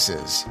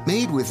practices.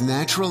 Made with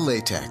natural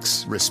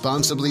latex,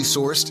 responsibly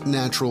sourced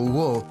natural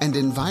wool, and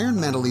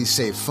environmentally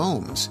safe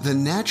foams, the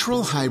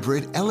Natural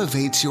Hybrid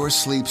elevates your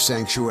sleep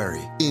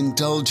sanctuary,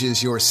 indulges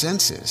your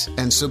senses,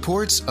 and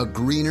supports a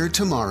greener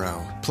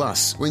tomorrow.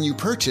 Plus, when you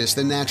purchase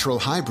the Natural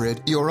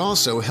Hybrid, you're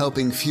also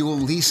helping fuel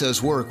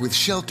Leesa's work with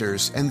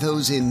shelters and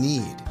those in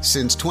need.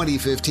 Since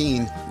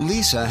 2015,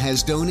 Leesa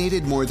has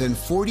donated more than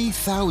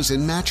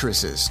 40,000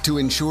 mattresses to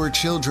ensure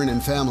children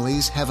and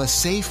families have a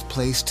safe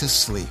place to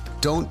sleep.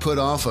 Don't put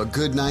off a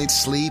good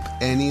night's sleep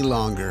any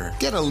longer.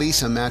 Get a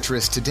Leesa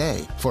mattress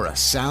today for a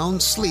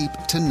sound sleep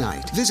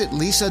tonight. Visit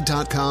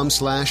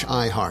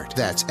leesa.com/iHeart.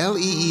 That's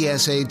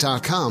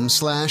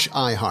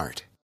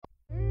LEESA.com/iHeart.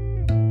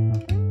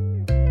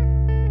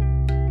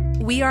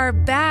 We are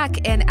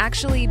back, and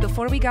actually,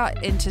 before we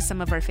got into some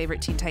of our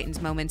favorite Teen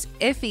Titans moments,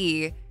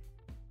 Iffy,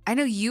 I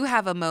know you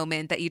have a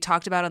moment that you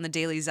talked about on the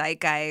Daily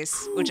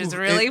Zeitgeist, which is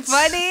really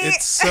funny.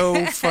 It's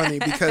so funny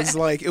because,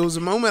 like, it was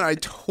a moment I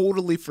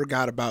totally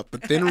forgot about,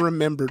 but then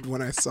remembered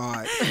when I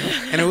saw it,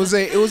 and it was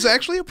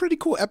actually a pretty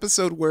cool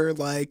episode where,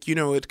 like, you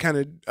know, it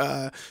kind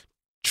of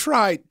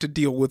tried to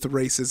deal with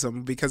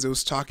racism because it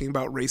was talking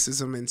about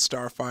racism in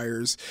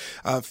Starfire's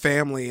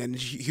family, and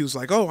he was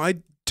like, "Oh, I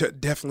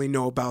definitely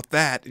know about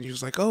that." And he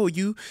was like, "Oh,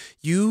 you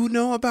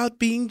know about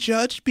being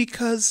judged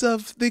because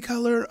of the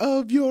color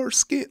of your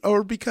skin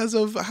or because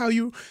of how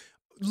you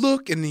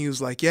look?" And he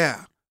was like,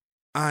 "Yeah,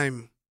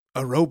 I'm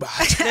a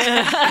robot."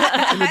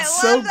 And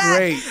it's so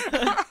great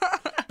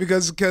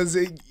because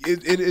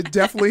it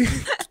definitely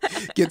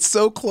gets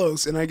so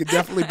close, and I could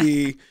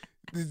definitely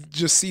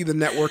just see the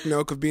network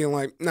note of being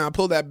like, "Nah,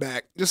 pull that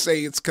back. Just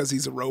say it's because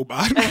he's a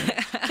robot."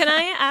 Can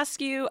I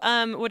ask you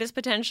what is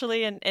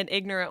potentially an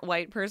ignorant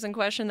white person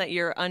question that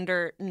you're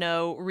under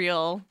no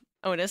real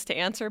onus to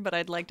answer, but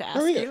I'd like to ask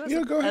you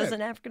as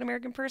an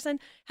African-American person?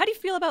 How do you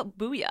feel about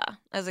booyah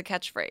as a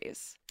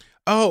catchphrase?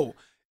 Oh,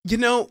 you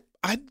know,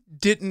 I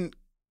didn't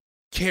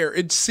care.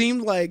 It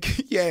seemed like,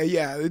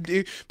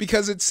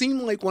 because it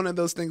seemed like one of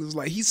those things was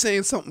like, he's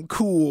saying something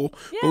cool,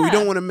 but we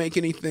don't want to make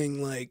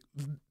anything like,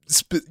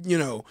 you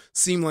know,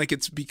 seem like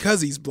it's because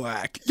he's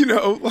black, you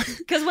know?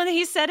 Because when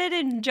he said it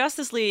in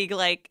Justice League,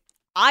 like,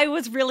 I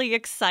was really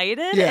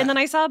excited. Yeah. And then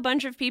I saw a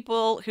bunch of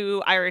people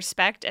who I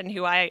respect and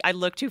who I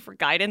look to for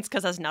guidance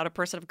because as not a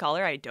person of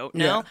color, I don't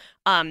know,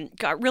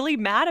 got really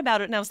mad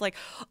about it. And I was like,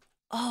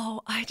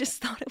 oh, I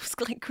just thought it was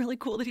like really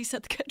cool that he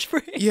said the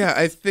catchphrase. Yeah,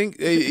 I think,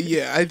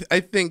 I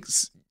think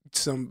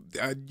some,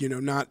 you know,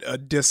 not a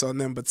diss on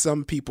them, but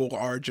some people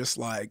are just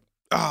like,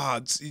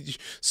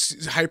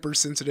 it's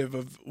hypersensitive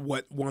of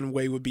what one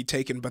way would be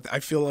taken. But I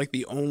feel like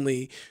the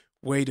only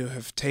way to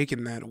have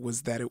taken that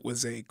was that it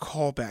was a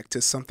callback to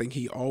something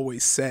he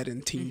always said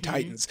in Teen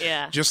Titans.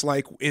 Yeah. Just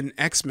like in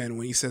X-Men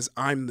when he says,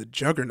 "I'm the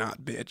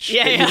Juggernaut, bitch."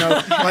 Yeah. You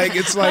know, like,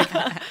 it's like,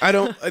 I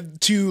don't,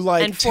 to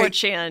like. And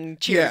 4chan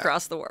cheer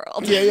across the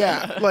world.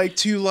 Yeah. Like,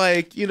 to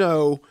like, you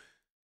know,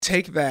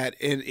 take that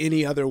in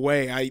any other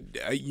way. I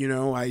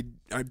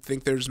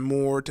think there's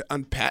more to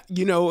unpack.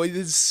 You know,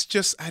 it's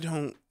just, I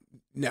don't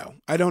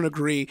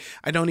agree.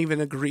 I don't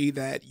even agree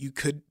that you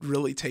could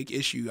really take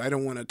issue. I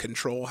don't want to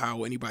control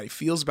how anybody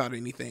feels about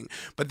anything.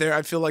 But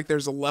I feel like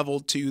there's a level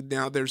to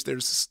now there's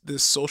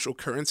this social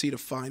currency to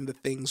find the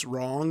things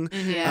wrong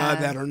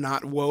that are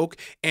not woke.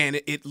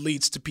 And it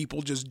leads to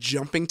people just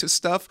jumping to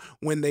stuff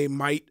when they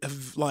might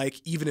have,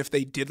 like, even if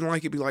they didn't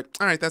like it, be like,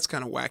 all right, that's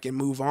kind of whack, and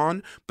move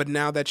on. But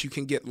now that you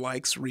can get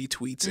likes,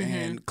 retweets,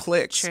 and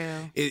clicks,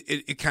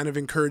 it kind of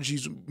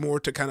encourages you more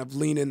to kind of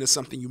lean into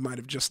something you might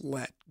have just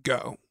let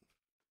go.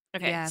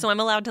 Okay, so I'm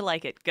allowed to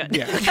like it. Good.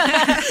 Yeah.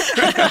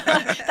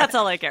 That's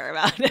all I care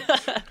about.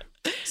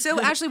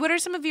 So, Ashley, what are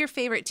some of your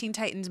favorite Teen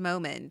Titans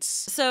moments?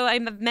 So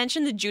I've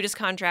mentioned the Judas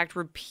Contract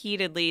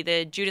repeatedly.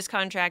 The Judas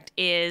Contract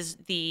is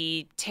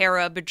the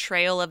Terra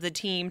betrayal of the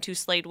team to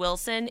Slade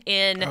Wilson.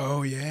 In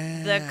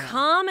the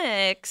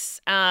comics,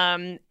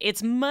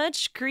 it's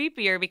much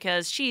creepier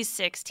because she's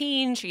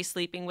 16. She's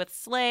sleeping with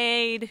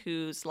Slade,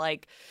 who's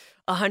like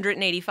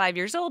 185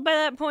 years old by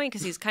that point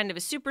because he's kind of a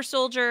super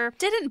soldier.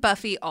 Didn't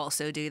Buffy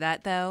also do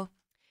that, though?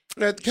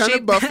 That kind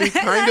of Buffy,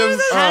 kind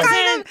of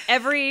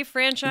every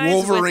franchise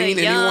Wolverine, with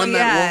a young, anyone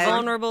that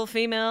vulnerable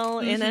female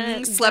in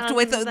it. Slept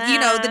with,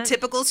 the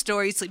typical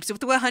story, sleeps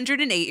with a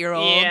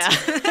 108-year-old.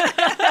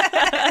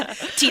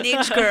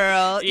 Teenage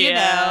girl,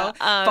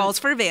 falls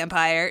for a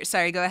vampire.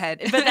 Sorry, go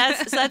ahead. But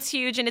that's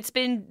huge, and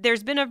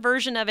there's been a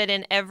version of it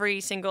in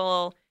every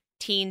single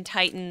Teen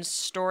Titans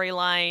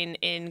storyline,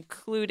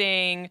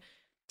 including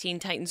Teen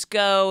Titans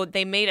Go.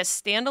 They made a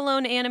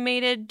standalone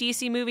animated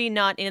DC movie,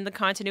 not in the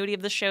continuity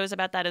of the shows,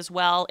 about that as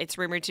well. It's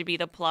rumored to be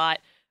the plot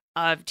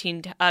of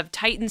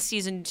Titans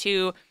Season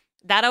 2.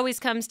 That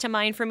always comes to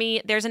mind for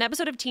me. There's an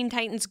episode of Teen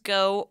Titans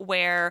Go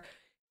where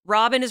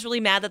Robin is really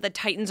mad that the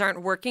Titans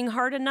aren't working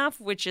hard enough,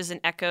 which is an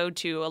echo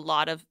to a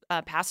lot of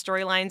past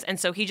storylines. And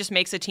so he just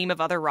makes a team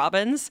of other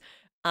Robins.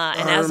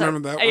 I remember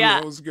that one. Yeah.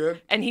 That was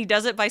good. And he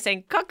does it by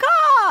saying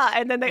 "caw-caw,"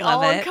 and then they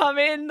all come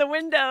in the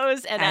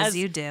windows. And as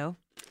you do.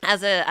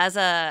 As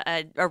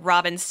a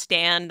Robin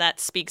stan, that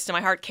speaks to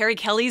my heart. Carrie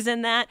Kelly's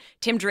in that.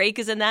 Tim Drake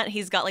is in that.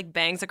 He's got like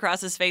bangs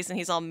across his face and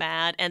he's all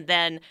mad. And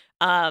then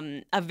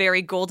a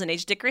very golden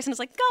age Dick Grayson is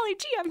like, golly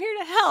gee, I'm here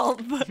to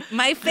help.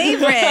 My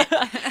favorite.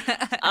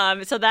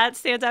 So that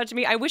stands out to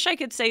me. I wish I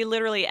could say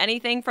literally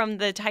anything from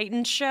the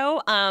Titans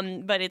show,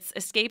 but it's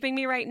escaping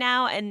me right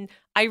now. And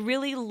I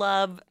really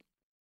love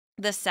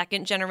the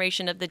second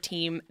generation of the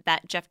team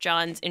that Jeff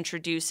Johns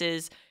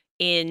introduces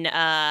in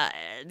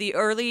the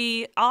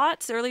early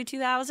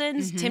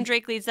 2000s. Tim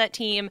Drake leads that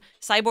team.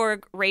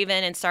 Cyborg,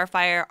 Raven, and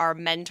Starfire are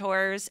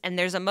mentors. And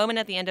there's a moment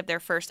at the end of their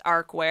first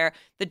arc where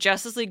the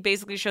Justice League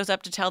basically shows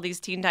up to tell these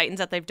Teen Titans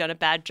that they've done a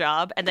bad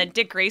job. And then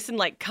Dick Grayson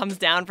like comes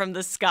down from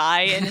the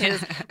sky in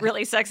his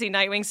really sexy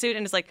Nightwing suit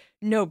and is like,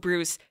 no,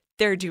 Bruce,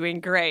 they're doing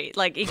great.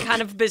 Like he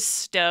kind of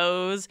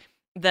bestows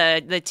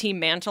the team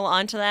mantle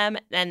onto them,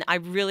 and I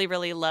really,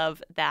 really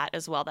love that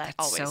as well. That's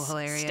always so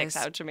hilarious. Sticks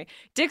out to me.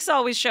 Dick's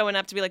always showing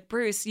up to be like,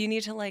 Bruce, you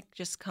need to like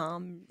just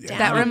calm down.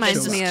 That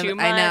reminds me of too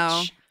much. I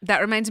know. That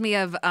reminds me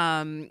of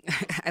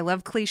I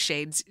love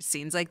cliched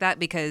scenes like that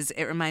because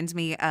it reminds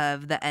me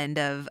of the end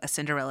of A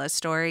Cinderella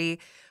Story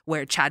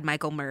where Chad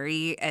Michael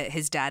Murray,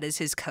 his dad is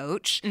his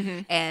coach,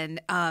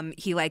 and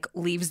he like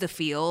leaves the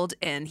field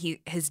and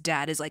his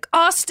dad is like,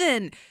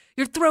 Austin,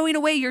 you're throwing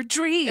away your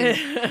dream.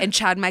 And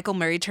Chad Michael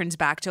Murray turns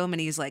back to him and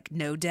he's like,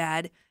 no,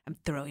 Dad, I'm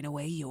throwing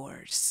away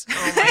yours.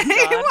 Oh my God.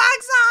 He walks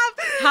off.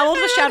 How old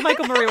was Chad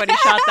Michael Murray when he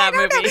shot that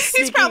movie?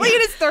 He's probably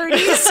in his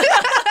 30s.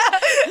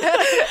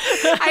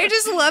 I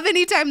just love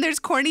anytime there's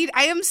corny.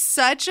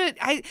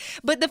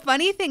 But the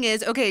funny thing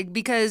is, okay,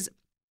 because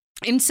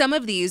in some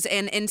of these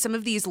and in some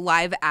of these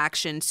live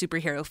action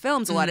superhero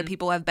films, a lot of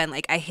people have been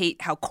like, I hate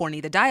how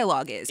corny the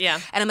dialogue is. Yeah.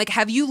 And I'm like,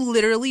 have you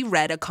literally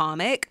read a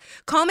comic?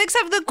 Comics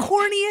have the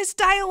corniest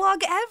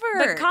dialogue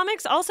ever. But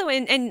comics also,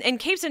 and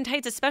Capes and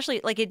Tights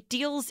especially, like it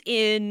deals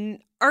in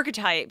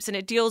archetypes and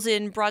it deals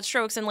in broad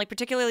strokes. And like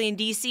particularly in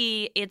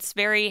DC, it's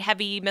very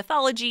heavy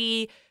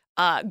mythology,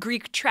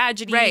 Greek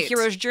tragedy,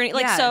 hero's journey.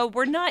 Like, so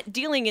we're not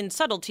dealing in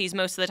subtleties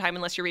most of the time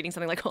unless you're reading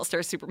something like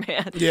All-Star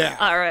Superman.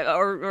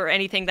 Or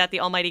anything that the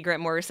almighty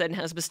Grant Morrison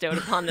has bestowed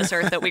upon this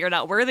earth that we are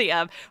not worthy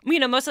of. You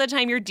know, most of the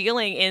time you're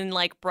dealing in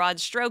like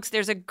broad strokes.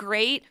 There's a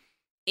great,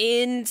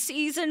 in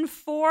season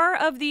 4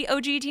 of the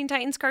OG Teen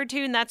Titans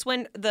cartoon, that's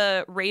when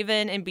the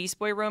Raven and Beast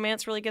Boy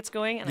romance really gets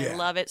going, and I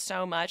love it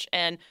so much.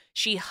 And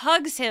she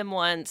hugs him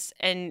once,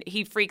 and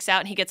he freaks out,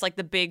 and he gets like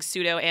the big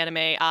pseudo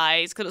anime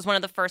eyes because it was one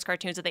of the first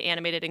cartoons that they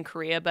animated in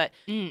Korea, but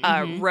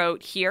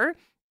wrote here.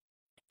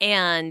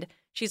 And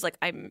she's like,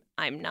 "I'm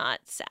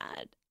not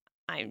sad.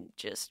 I'm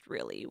just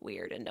really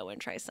weird, and no one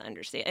tries to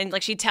understand." And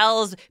like she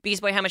tells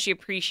Beast Boy how much she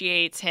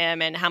appreciates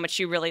him and how much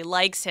she really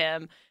likes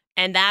him.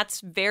 And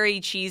that's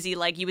very cheesy,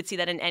 like you would see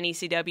that in any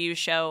CW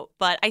show.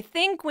 But I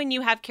think when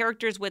you have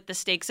characters with the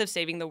stakes of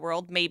saving the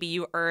world, maybe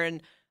you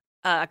earn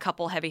a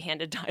couple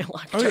heavy-handed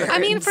dialogue turns. I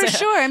mean, for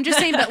sure. I'm just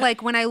saying, but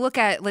like when I look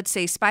at, let's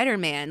say,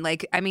 Spider-Man,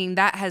 like, I mean,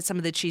 that has some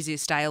of the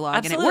cheesiest dialogue.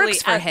 Absolutely. And it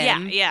works for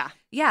him.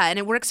 Yeah, and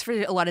it works for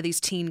a lot of these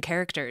teen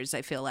characters,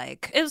 I feel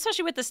like.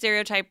 Especially with the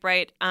stereotype,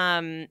 right?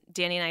 Danny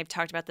and I have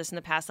talked about this in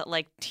the past, that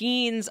like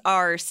teens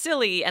are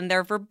silly and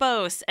they're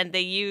verbose and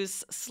they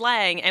use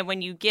slang. And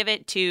when you give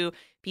it to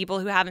people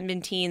who haven't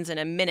been teens in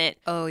a minute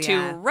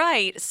to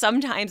write,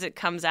 sometimes it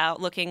comes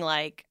out looking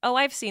like, oh,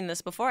 I've seen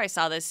this before. I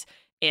saw this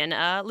in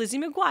Lizzie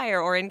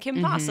McGuire or in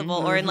Kim Possible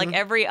or in like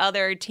every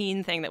other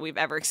teen thing that we've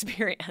ever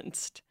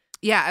experienced.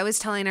 Yeah, I was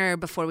telling her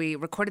before we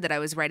recorded that I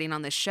was writing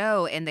on the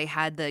show, and they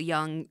had the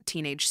young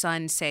teenage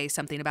son say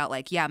something about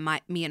like, yeah,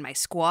 me and my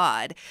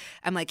squad.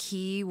 I'm like,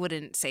 he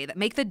wouldn't say that.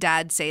 Make the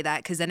dad say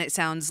that, because then it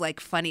sounds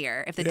like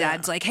funnier. If the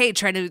dad's like, hey,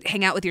 try to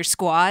hang out with your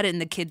squad, and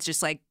the kid's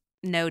just like,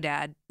 no,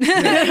 Dad. You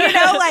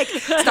know, like,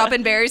 stop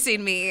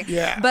embarrassing me.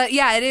 Yeah. But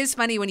yeah, it is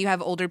funny when you have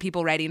older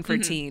people writing for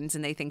teens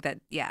and they think that,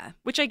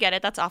 Which I get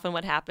it. That's often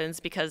what happens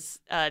because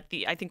I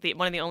think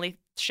one of the only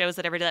shows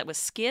that ever did that was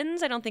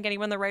Skins. I don't think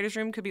anyone in the writer's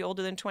room could be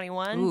older than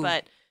 21,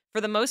 but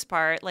for the most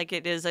part, like,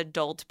 it is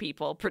adult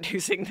people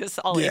producing this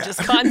all ages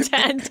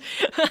content.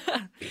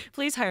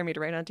 Please hire me to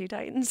write on Teen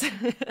Titans.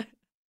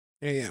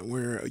 Yeah,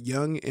 we're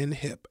young and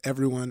hip,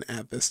 everyone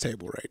at this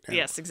table right now.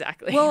 Yes,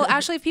 exactly. Well,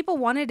 Ashley, if people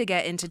wanted to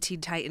get into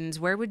Teen Titans,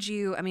 what would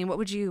you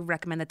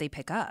recommend that they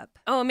pick up?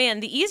 Oh,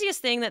 man, the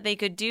easiest thing that they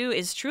could do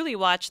is truly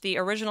watch the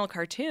original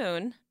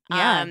cartoon.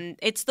 Yeah.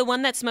 It's the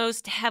one that's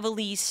most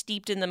heavily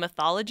steeped in the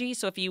mythology.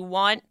 So if you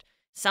want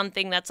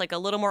something that's like a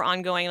little more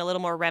ongoing and a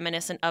little more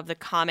reminiscent of the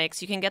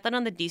comics, you can get that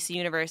on the DC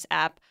Universe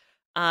app.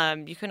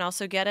 You can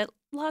also get it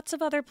lots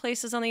of other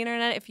places on the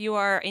internet if you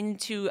are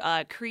into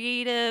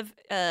creative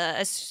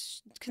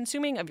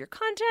consuming of your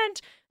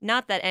content.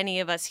 Not that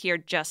any of us here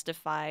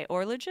justify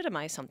or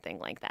legitimize something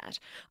like that.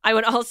 I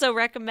would also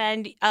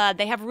recommend,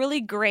 they have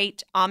really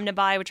great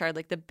Omnibuy, which are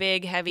like the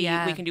big, heavy,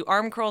 we can do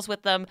arm curls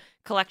with them,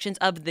 collections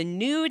of the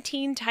new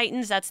Teen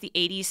Titans. That's the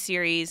 80s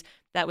series.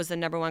 That was the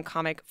 #1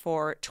 comic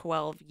for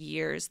 12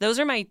 years. Those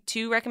are my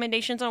 2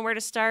 recommendations on where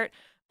to start.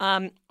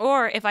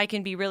 Or if I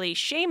can be really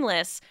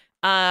shameless,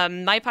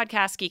 my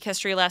podcast, Geek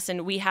History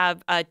Lesson, we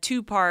have a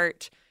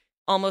 2-part,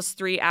 almost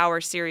 3-hour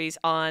series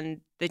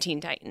on the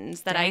Teen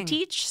Titans that I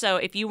teach. So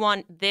if you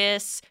want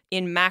this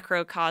in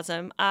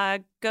macrocosm,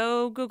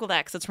 go Google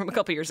that because it's from a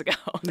couple years ago.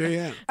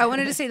 Yeah. I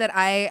wanted to say that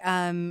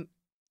I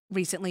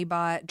recently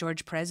bought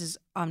George Perez's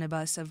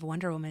omnibus of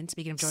Wonder Woman.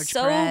 Speaking of George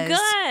Perez.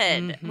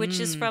 So good, which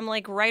is from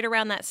like right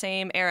around that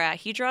same era.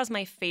 He draws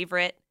my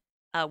favorite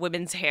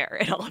women's hair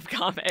in all of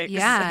comics.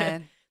 Yeah.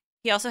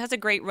 He also has a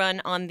great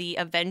run on the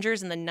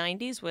Avengers in the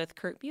 90s with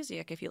Kurt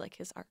Busiek, if you like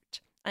his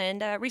art.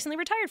 And recently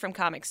retired from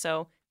comics,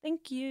 so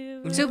thank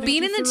you. So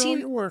being in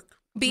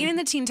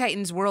the Teen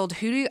Titans world,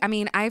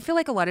 I feel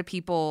like a lot of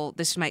people,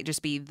 this might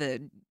just be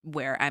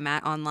where I'm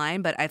at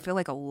online, but I feel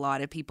like a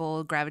lot of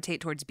people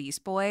gravitate towards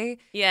Beast Boy.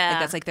 Yeah. Like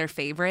that's like their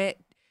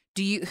favorite.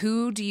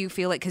 Who do you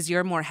feel like, because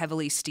you're more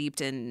heavily steeped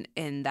in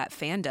that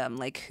fandom,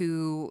 like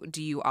who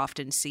do you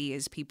often see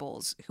as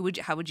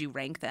how would you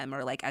rank them,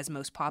 or like as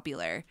most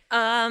popular?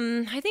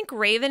 I think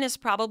Raven is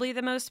probably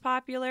the most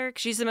popular.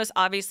 She's the most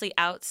obviously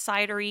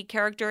outsider-y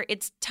character.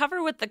 It's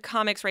tougher with the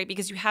comics, right?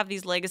 Because you have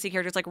these legacy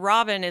characters. Like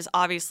Robin is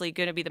obviously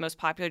going to be the most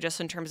popular just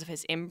in terms of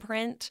his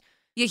imprint.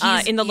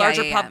 Yeah, in the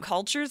larger pop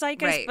cultures, I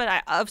guess. Right.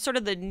 But of sort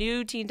of the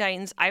new Teen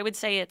Titans, I would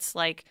say it's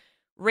like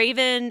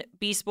Raven,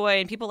 Beast Boy,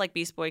 and people like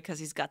Beast Boy because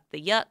he's got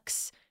the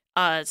yucks,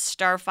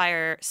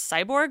 Starfire,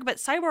 Cyborg. But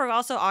Cyborg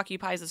also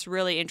occupies this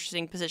really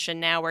interesting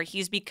position now where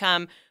he's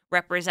become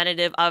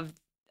representative of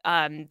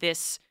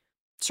this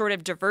sort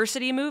of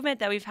diversity movement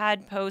that we've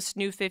had post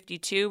New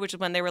 52, which is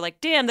when they were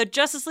like, damn, the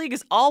Justice League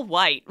is all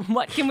white.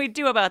 What can we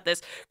do about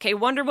this? Okay,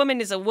 Wonder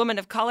Woman is a woman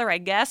of color, I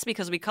guess,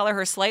 because we color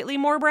her slightly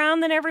more brown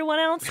than everyone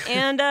else,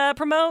 and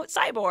promote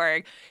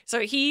Cyborg.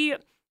 So he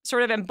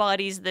sort of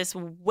embodies this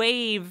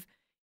wave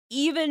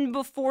even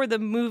before the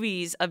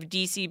movies of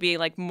DC being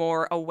like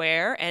more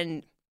aware,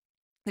 and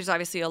there's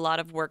obviously a lot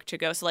of work to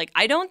go. So like,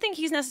 I don't think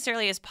he's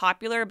necessarily as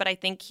popular, but I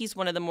think he's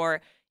one of the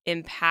more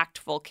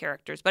impactful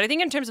characters. But I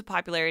think in terms of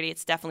popularity,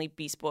 it's definitely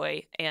Beast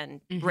Boy and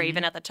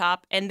Raven at the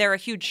top, and they're a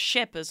huge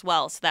ship as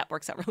well, so that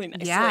works out really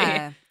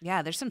nicely.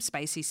 Yeah, there's some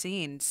spicy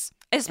scenes.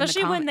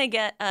 Especially when they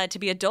get to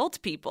be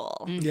adult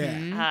people.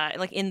 Yeah.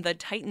 Like in the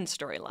Titan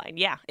storyline.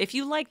 Yeah. If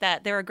you like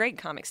that, there are great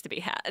comics to be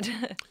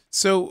had.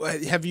 So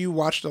have you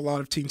watched a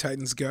lot of Teen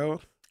Titans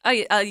Go?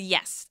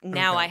 Yes.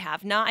 Now I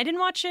have. No, I didn't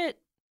watch it.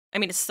 I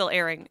mean, it's still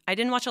airing. I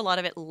didn't watch a lot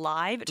of it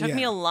live. It took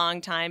me a long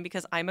time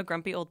because I'm a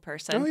grumpy old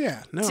person.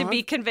 To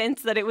be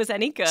convinced that it was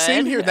any good.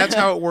 Same here. That's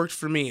how it worked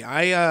for me.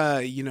 I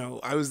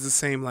was the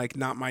same, like,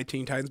 not my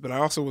Teen Titans, but I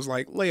also was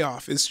like, lay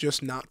off. It's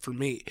just not for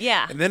me.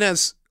 Yeah. And then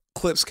as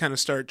clips kind of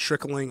start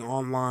trickling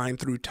online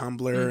through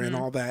Tumblr and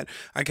all that,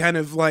 I kind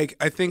of like,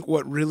 I think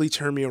what really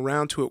turned me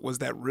around to it was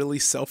that really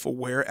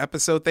self-aware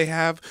episode they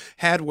had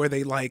where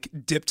they like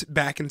dipped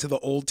back into the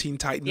old Teen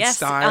Titans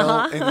style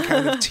and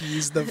kind of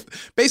teased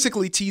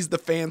the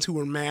fans who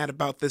were mad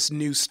about this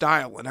new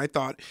style. And I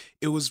thought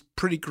it was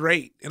pretty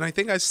great. And I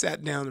think I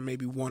sat down in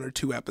maybe 1 or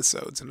 2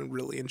 episodes and I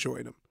really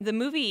enjoyed them. The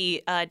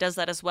movie does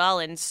that as well,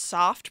 in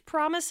soft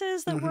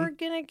promises that we're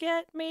going to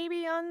get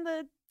maybe on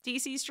the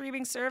DC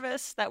streaming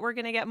service, that we're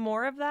going to get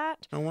more of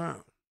that. Oh, wow.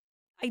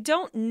 I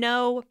don't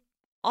know.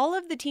 All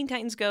of the Teen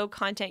Titans Go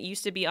content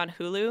used to be on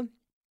Hulu.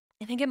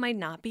 I think it might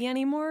not be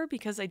anymore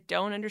because I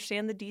don't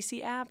understand the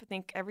DC app. I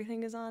think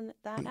everything is on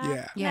that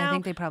app. Yeah, I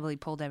think they probably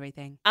pulled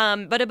everything.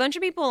 But a bunch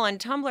of people on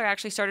Tumblr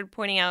actually started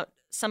pointing out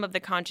some of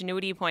the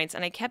continuity points,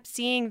 and I kept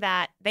seeing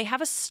that they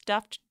have a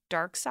stuffed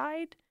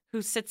Darkseid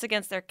who sits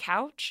against their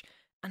couch,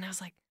 and I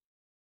was like,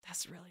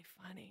 that's really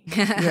funny.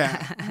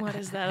 Yeah. What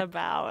is that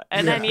about?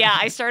 And then,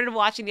 I started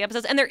watching the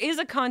episodes, and there is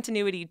a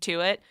continuity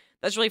to it.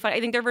 That's really funny.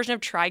 I think their version of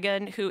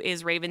Trigun, who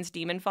is Raven's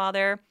demon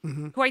father,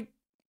 who I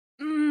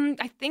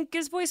think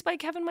is voiced by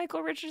Kevin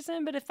Michael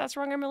Richardson, but if that's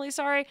wrong, I'm really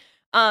sorry.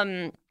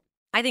 I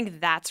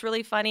think that's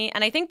really funny.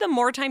 And I think the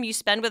more time you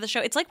spend with the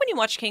show, it's like when you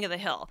watch King of the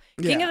Hill.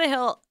 King of the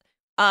Hill,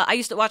 I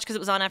used to watch because it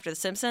was on after The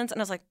Simpsons,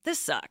 and I was like, this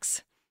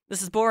sucks.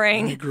 This is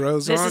boring. It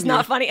grows this on is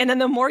not funny. And then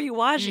the more you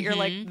watch it, you're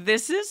like,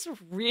 this is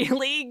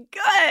really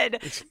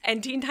good.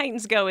 And Teen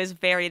Titans Go is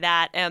very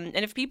that. And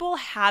if people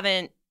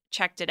haven't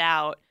checked it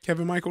out.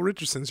 Kevin Michael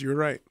Richardson's, you're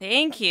right.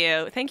 Thank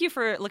you. Thank you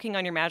for looking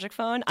on your magic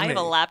phone. I have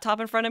a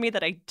laptop in front of me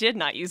that I did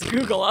not use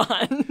Google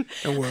on.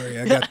 Don't worry.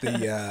 I got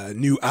the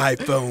new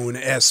iPhone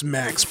S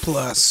Max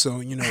Plus,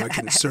 so, I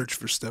can search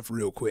for stuff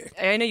real quick.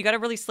 I know. You got a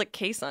really slick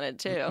case on it,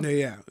 too.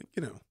 Yeah.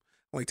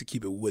 I like to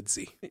keep it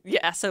woodsy.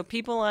 Yeah, so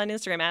people on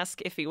Instagram ask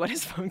Iffy what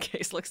his phone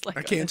case looks like.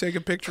 I can't take a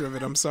picture of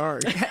it. I'm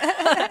sorry.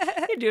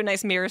 You do a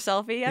nice mirror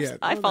selfie.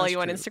 I follow you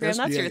on Instagram.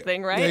 That's your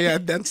thing, right? Yeah,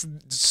 that's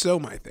so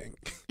my thing.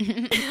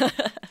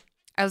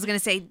 I was going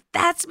to say,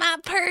 that's my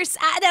purse.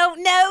 I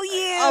don't know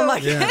you. Oh, my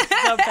God.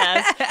 The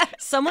best.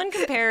 Someone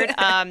compared,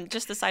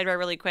 just the sidebar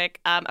really quick,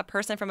 a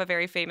person from a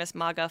very famous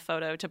MAGA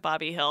photo to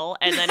Bobby Hill.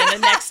 And then in the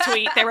next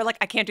tweet, they were like,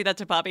 I can't do that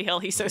to Bobby Hill.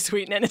 He's so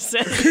sweet and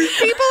innocent.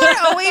 People are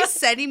always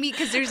sending me,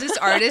 because there's this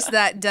artist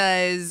that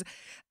does...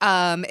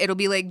 it'll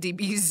be like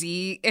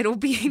DBZ. It'll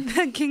be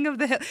the King of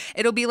the Hill.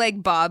 It'll be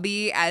like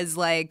Bobby as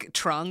like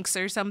Trunks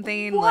or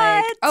something. What?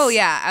 Like, oh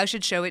yeah, I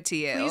should show it to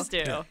you. Please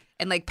do.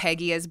 And like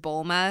Peggy as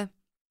Bulma.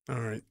 All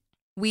right.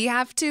 We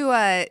have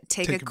to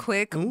take a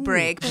quick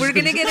break. We're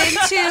gonna get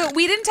into.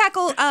 We didn't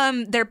tackle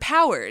their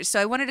powers, so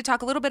I wanted to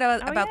talk a little bit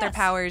about their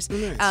powers,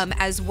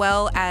 as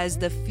well as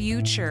the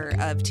future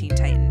of Teen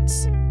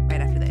Titans.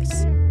 Right after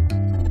this.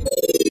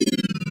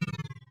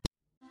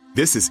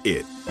 This is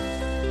it.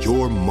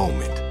 Your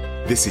moment.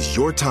 This is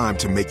your time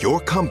to make your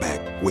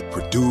comeback with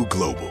Purdue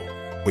Global.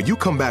 When you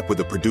come back with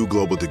a Purdue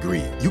Global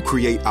degree, you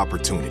create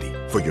opportunity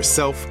for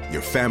yourself,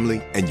 your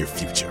family, and your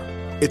future.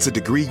 It's a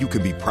degree you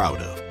can be proud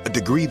of, a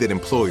degree that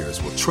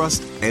employers will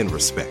trust and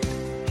respect.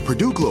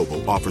 Purdue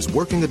Global offers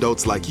working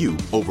adults like you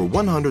over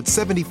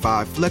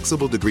 175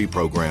 flexible degree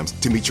programs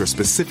to meet your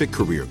specific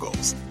career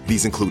goals.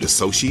 These include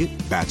associate,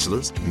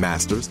 bachelor's,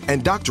 master's,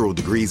 and doctoral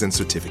degrees and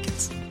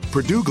certificates.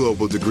 Purdue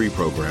Global degree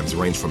programs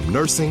range from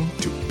nursing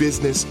to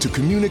business to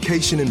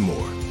communication and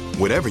more.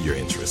 Whatever your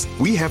interest,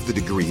 we have the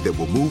degree that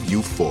will move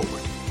you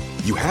forward.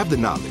 You have the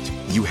knowledge,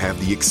 you have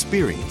the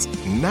experience.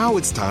 Now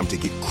it's time to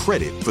get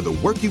credit for the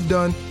work you've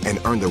done and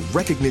earn the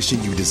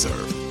recognition you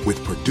deserve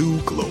with Purdue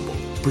Global,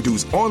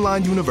 Purdue's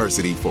online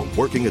university for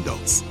working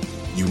adults.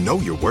 You know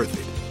you're worth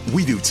it.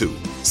 We do too.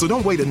 So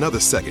don't wait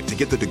another second to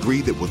get the degree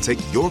that will take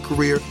your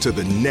career to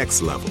the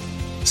next level.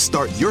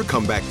 Start your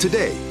comeback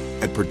today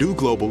at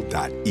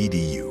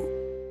purdueglobal.edu.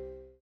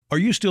 Are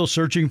you still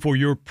searching for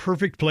your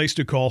perfect place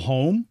to call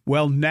home?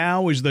 Well,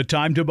 now is the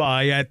time to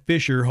buy at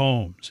Fisher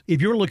Homes.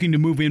 If you're looking to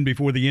move in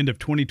before the end of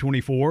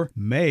 2024,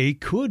 May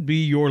could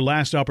be your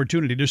last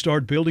opportunity to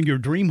start building your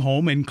dream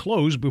home and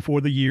close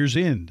before the year's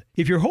end.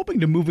 If you're hoping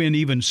to move in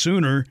even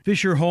sooner,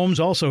 Fisher Homes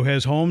also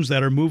has homes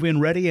that are move-in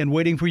ready and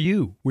waiting for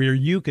you, where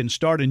you can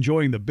start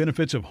enjoying the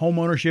benefits of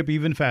homeownership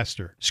even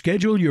faster.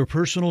 Schedule your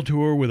personal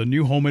tour with a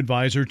new home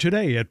advisor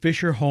today at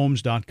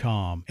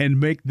FisherHomes.com and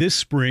make this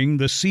spring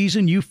the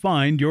season you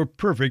find your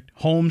perfect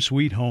home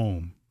sweet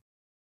home.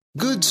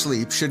 Good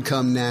sleep should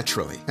come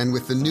naturally, and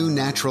with the new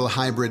Natural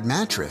Hybrid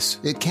mattress,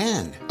 it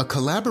can. A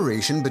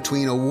collaboration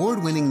between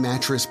award-winning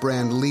mattress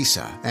brand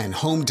Leesa and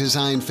home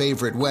design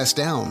favorite West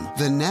Elm,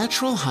 the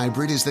Natural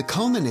Hybrid is the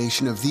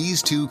culmination of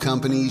these two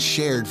companies'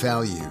 shared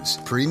values: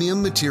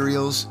 premium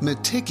materials,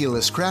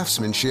 meticulous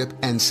craftsmanship,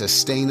 and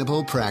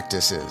sustainable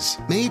practices.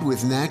 Made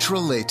with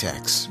natural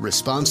latex,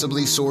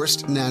 responsibly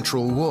sourced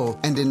natural wool,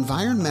 and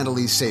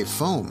environmentally safe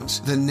foams,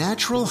 the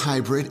Natural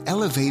Hybrid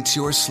elevates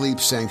your sleep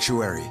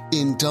sanctuary,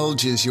 indulges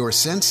your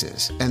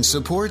senses, and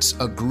supports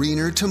a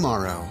greener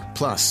tomorrow.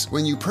 Plus,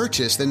 when you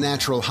purchase the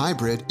Natural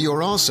Hybrid,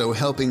 you're also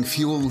helping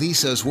fuel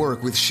Leesa's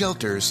work with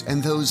shelters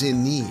and those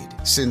in need.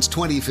 Since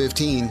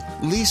 2015,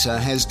 Leesa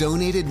has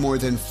donated more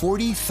than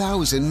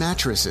 40,000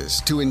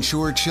 mattresses to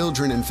ensure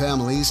children and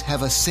families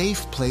have a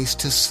safe place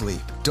to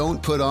sleep.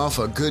 Don't put off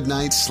a good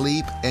night's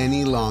sleep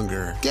any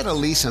longer. Get a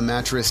Leesa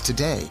mattress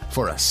today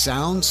for a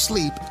sound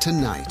sleep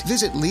tonight.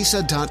 Visit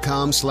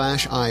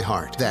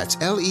leesa.com/iHeart. That's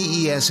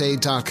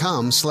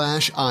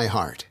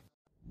LEESA.com/iHeart.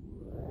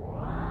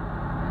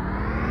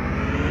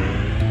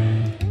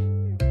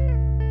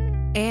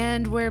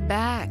 And we're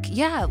back.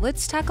 Yeah,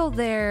 let's tackle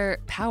their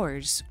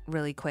powers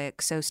really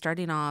quick. So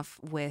starting off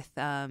with,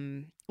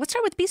 let's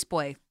start with Beast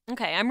Boy.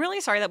 Okay, I'm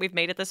really sorry that we've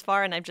made it this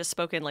far and I've just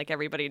spoken like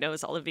everybody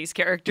knows all of these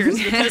characters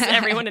because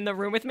everyone in the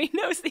room with me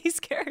knows these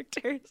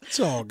characters. It's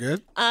all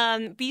good.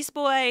 Beast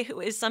Boy, who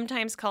is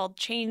sometimes called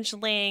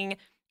Changeling,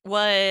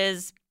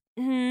 was,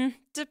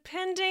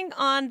 depending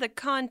on the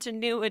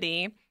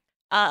continuity,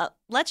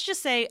 let's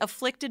just say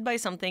afflicted by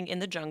something in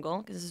the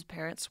jungle because his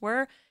parents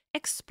were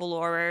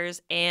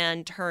explorers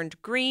and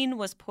turned green,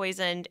 was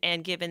poisoned,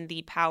 and given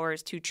the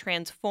powers to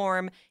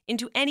transform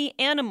into any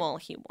animal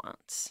he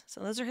wants. So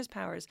those are his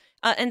powers.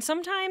 And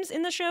sometimes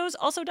in the shows,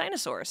 also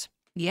dinosaurs.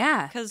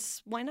 Yeah.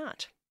 Because why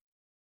not?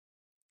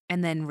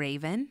 And then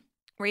Raven.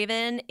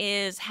 Raven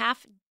is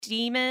half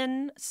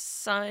demon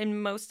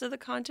in most of the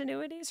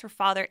continuities. Her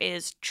father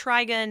is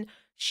Trigon.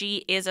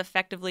 She is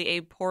effectively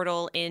a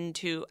portal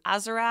into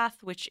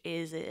Azarath, which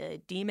is a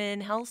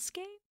demon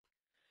hellscape.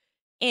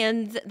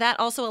 And that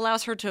also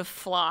allows her to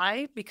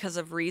fly because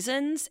of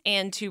reasons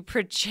and to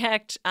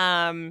project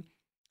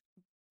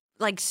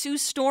like Sue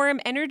Storm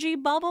energy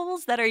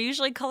bubbles that are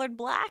usually colored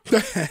black.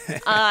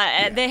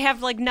 They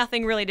have like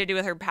nothing really to do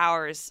with her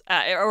powers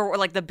or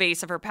like the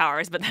base of her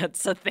powers, but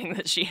that's a thing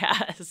that she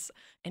has,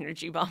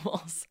 energy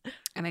bubbles.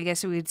 And I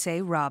guess we would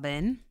say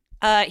Robin.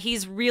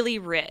 He's really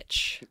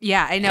rich.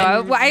 Yeah, I know.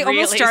 I really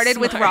almost started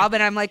smart. with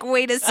Robin. I'm like,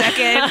 wait a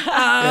second.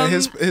 Yeah,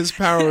 his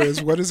power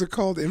is, what is it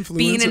called? Influenza?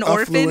 Being an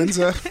orphan?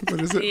 Affluenza?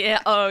 What is it? Yeah.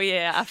 Oh,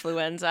 yeah.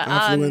 Affluenza.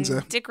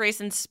 Affluenza. Dick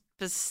Grayson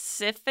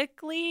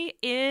specifically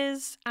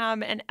is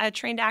a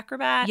trained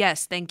acrobat.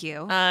 Yes, thank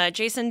you.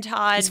 Jason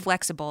Todd. He's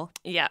flexible.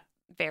 Yeah,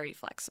 very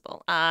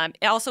flexible.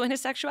 Also in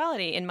his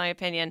sexuality, in my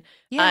opinion.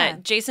 Yeah.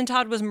 Jason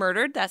Todd was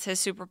murdered. That's his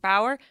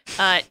superpower.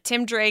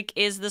 Tim Drake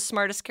is the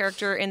smartest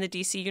character in the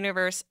DC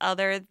universe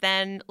other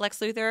than Lex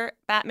Luthor,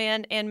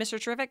 Batman, and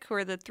Mr. Terrific, who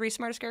are the 3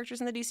 smartest characters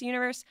in the DC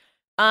universe.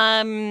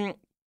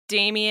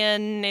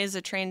 Damian is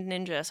a trained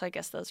ninja, so I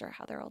guess those are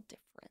how they're all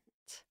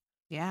different.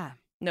 Yeah.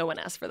 No one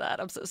asked for that.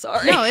 I'm so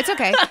sorry. No, it's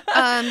okay.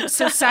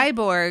 So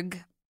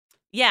Cyborg.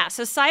 Yeah,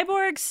 so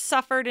Cyborg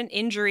suffered an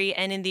injury,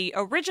 and in the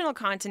original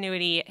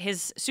continuity,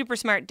 his super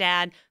smart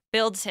dad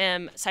builds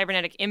him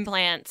cybernetic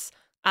implants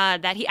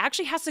that he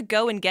actually has to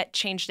go and get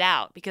changed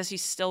out because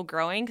he's still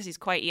growing, because he's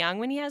quite young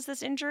when he has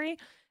this injury.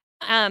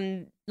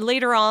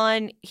 Later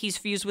on, he's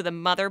fused with a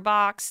mother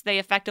box. They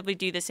effectively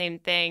do the same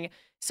thing.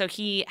 So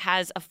he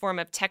has a form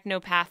of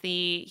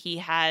technopathy. He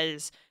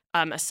has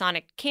a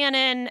sonic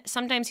cannon.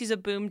 Sometimes he's a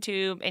boom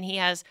tube, and he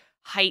has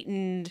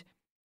heightened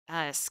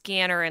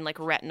scanner and like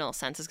retinal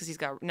senses because he's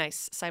got a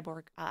nice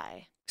cyborg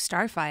eye.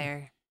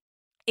 Starfire.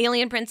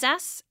 Alien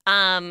princess.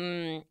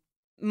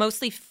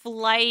 Mostly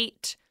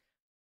flight,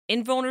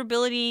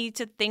 invulnerability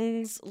to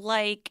things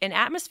like an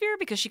atmosphere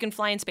because she can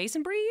fly in space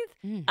and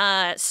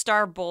breathe.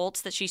 Star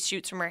bolts that she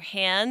shoots from her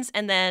hands.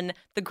 And then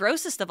the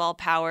grossest of all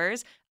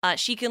powers,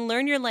 she can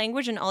learn your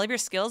language and all of your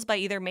skills by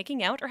either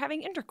making out or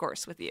having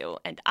intercourse with you.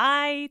 And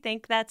I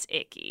think that's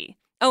icky.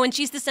 Oh, and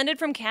she's descended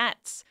from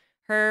cats.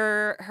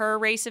 Her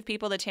race of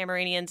people, the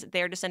Tamaranians,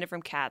 they're descended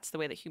from cats the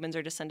way that humans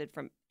are descended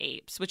from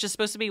apes, which is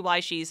supposed to be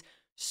why she's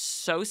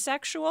so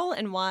sexual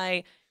and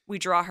why we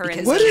draw her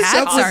in. What is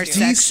up with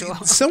sexual.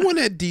 DC? Someone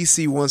at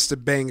DC wants to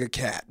bang a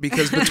cat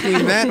because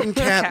between that and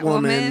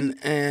Catwoman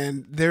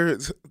and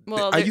there's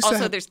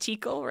there's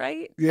Tikal,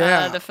 right?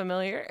 Yeah, the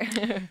familiar.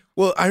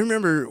 Well, I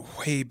remember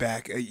way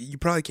back. You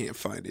probably can't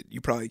find it.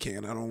 You probably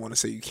can. I don't want to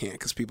say you can't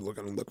because people are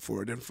going to look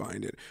for it and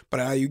find it. But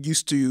I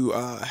used to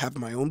have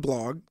my own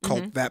blog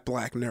called That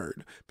Black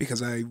Nerd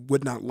because I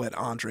would not let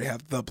Andre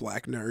have The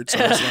Black Nerd. So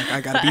I was like,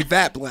 I got to be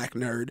That Black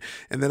Nerd.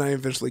 And then I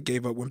eventually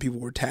gave up when people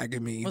were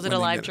tagging me. Was it a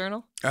live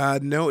journal?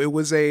 No, it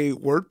was a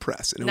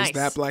WordPress, and it nice.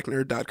 was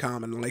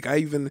thatblacknerd.com. And like I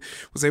even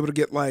was able to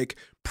get like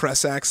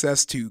press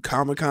access to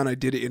Comic-Con. I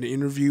did an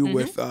interview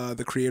with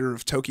the creator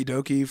of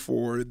Tokidoki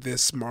for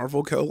this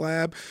Marvel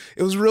collab.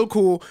 It was real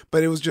cool,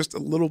 but it was just a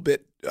little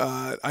bit,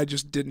 I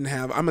just didn't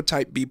have, I'm a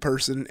type B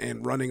person,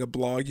 and running a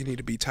blog, you need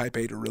to be type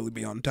A to really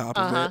be on top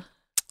of it.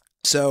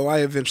 So I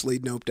eventually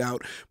noped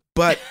out.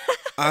 But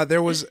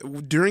there was,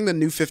 during the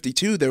New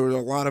 52, there were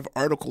a lot of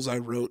articles I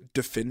wrote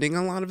defending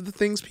a lot of the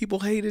things people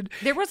hated.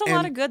 There was a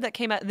lot of good that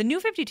came out. The New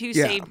 52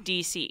 saved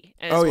DC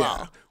as well.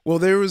 Yeah. Well,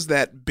 there was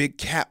that big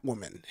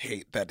Catwoman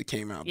hate that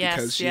came out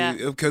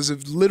because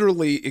of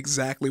literally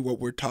exactly what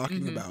we're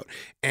talking about.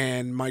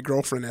 And my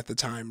girlfriend at the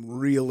time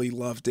really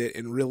loved it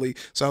and really,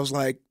 so I was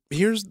like,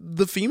 here's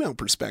the female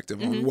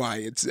perspective on why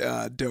it's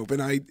dope.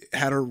 And I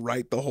had her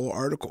write the whole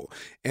article.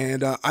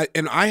 And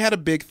I had a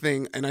big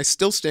thing, and I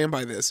still stand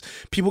by this.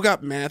 People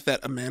got mad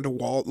that Amanda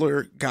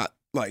Waller got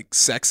like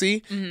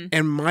sexy,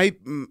 and my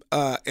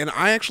and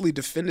I actually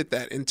defended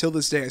that until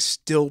this day. I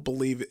still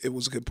believe it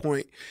was a good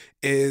point.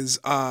 Is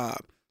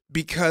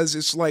because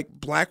it's like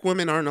black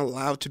women aren't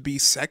allowed to be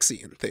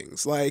sexy and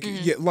things like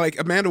like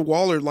Amanda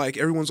Waller, like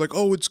everyone's like,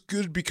 oh, it's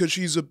good because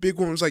she's a big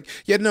woman. It's like,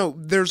 yeah, no,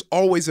 there's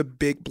always a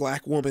big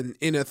black woman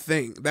in a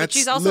thing. That's but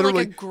she's also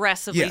like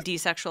aggressively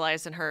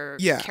desexualized in her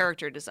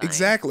character design.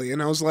 Exactly.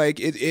 And I was like,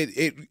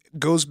 it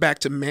goes back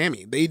to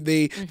Mammy.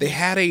 They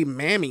had a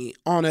Mammy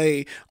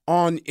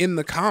on in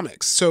the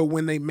comics. So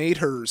when they made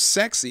her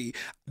sexy,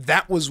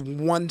 that was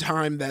one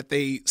time that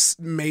they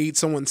made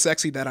someone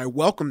sexy that I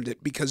welcomed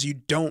it, because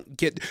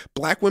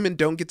black women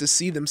don't get to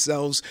see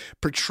themselves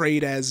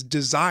portrayed as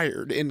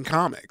desired in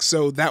comics.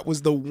 So that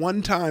was the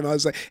one time I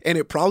was like, and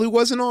it probably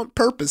wasn't on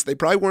purpose. They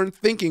probably weren't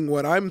thinking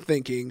what I'm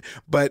thinking,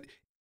 but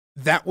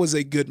that was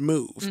a good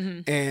move.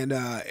 And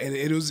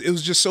it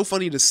was just so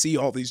funny to see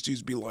all these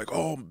dudes be like,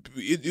 oh,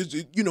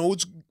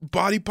 it's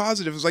body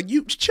positive. It's like,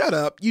 you shut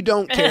up. You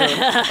don't care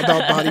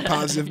about body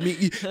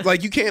positive.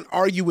 Like, you can't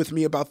argue with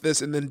me about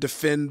this and then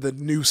defend the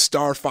new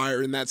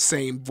Starfire in that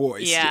same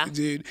voice. Yeah.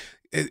 Dude,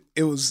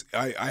 it was,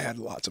 I had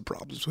lots of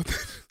problems with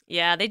it.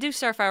 Yeah, they do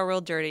Starfire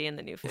real dirty in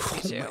the New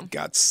 52. Oh my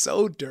God,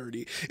 so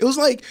dirty. It was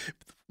like,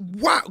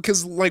 wow.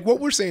 Because like what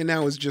we're saying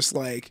now is just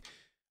like,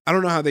 I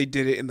don't know how they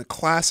did it in the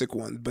classic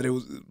one,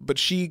 but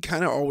she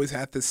kind of always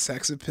had this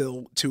sex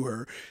appeal to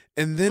her.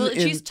 And then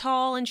she's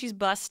tall and she's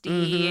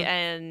busty,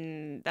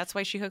 and that's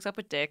why she hooks up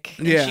with Dick.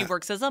 And she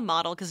works as a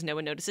model because no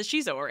one notices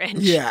she's orange.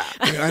 Yeah,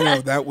 I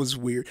know, that was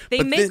weird.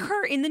 They make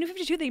her in the New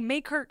 52. They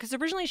make her, because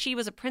originally she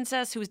was a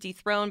princess who was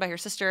dethroned by her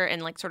sister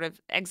and like sort of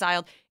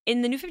exiled.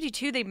 In the New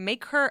 52, they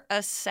make her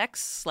a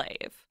sex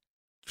slave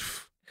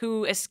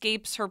who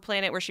escapes her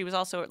planet where she was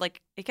also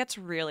like, it gets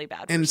really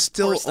bad. And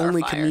still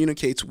only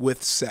communicates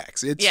with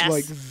sex. It's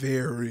like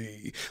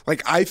very,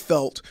 like I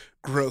felt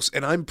gross,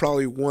 and I'm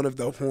probably one of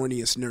the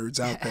horniest nerds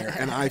out there,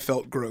 and I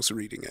felt gross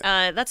reading it.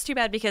 That's too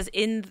bad because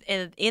in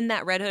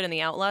that Red Hood and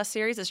the Outlaw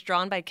series, it's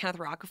drawn by Kenneth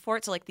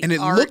Rockefort, so like the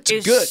art looked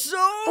is good.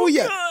 so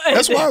good.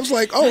 That's why I was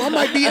like, I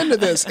might be into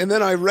this, and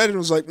then I read it and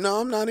was like,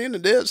 no, I'm not into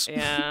this.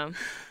 Yeah.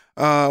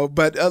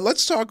 But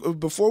let's talk,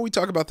 before we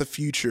talk about the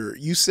future,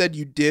 you said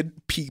you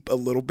did peep a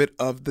little bit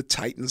of the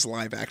Titans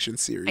live action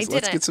series.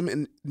 Let's get some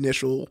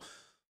initial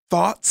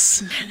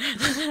thoughts.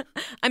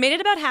 I made it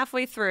about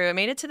halfway through. I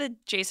made it to the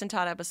Jason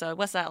Todd episode.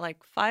 What's that,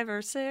 like 5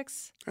 or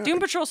 6? Doom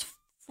Patrol's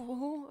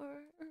 4.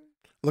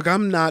 Look,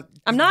 I'm not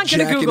going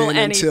to Google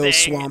anything until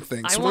Swamp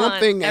Thing. Swamp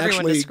Thing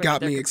actually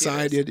got me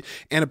excited,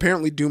 and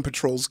apparently Doom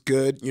Patrol's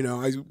good. You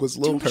know, I was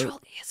a little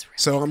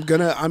so I'm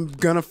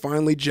gonna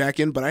finally jack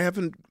in, but I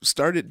haven't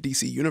started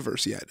DC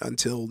Universe yet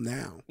until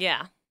now.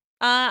 Yeah,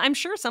 I'm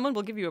sure someone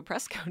will give you a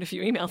press code if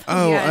you email them.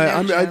 Oh,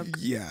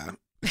 yeah.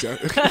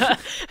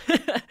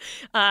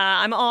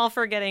 I'm all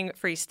for getting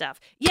free stuff.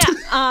 Yeah.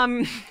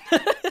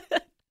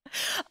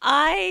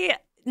 I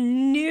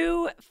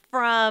knew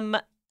from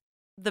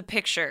the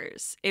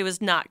pictures it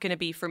was not going to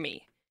be for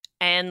me,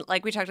 and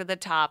like we talked at the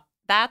top,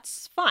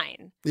 that's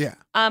fine. Yeah.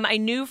 I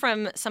knew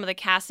from some of the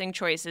casting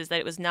choices that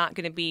it was not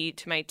going to be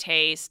to my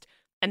taste,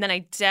 and then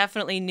I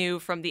definitely knew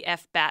from the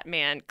F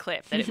Batman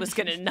clip that it was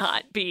going to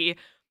not be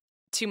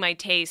to my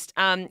taste.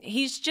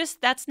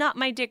 That's not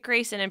my Dick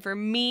Grayson, and for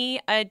me,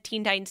 a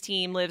Teen Titans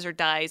team lives or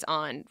dies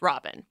on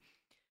Robin.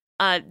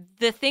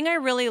 The thing I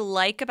really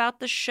like about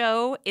the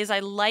show is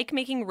I like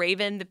making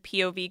Raven the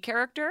POV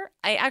character.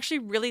 I actually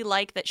really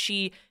like that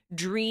she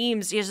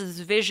dreams, she has this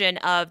vision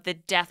of the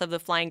death of the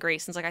Flying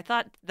Graysons. Like, I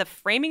thought the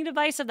framing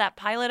device of that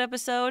pilot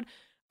episode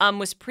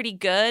was pretty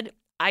good.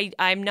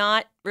 I'm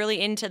not really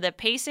into the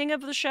pacing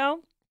of the show.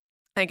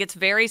 I think it's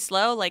very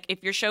slow. Like,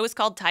 if your show is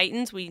called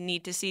Titans, we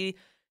need to see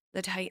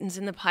the Titans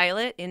in the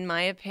pilot, in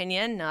my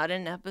opinion, not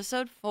in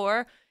episode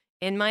 4,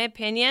 in my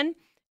opinion.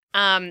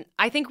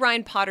 I think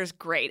Ryan Potter's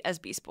great as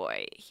Beast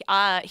Boy.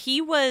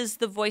 He was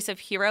the voice of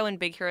Hero in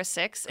Big Hero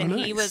 6, and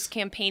he was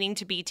campaigning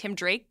to be Tim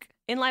Drake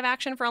in live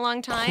action for a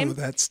long time. Oh,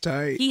 that's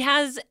tight. He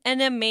has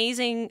an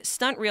amazing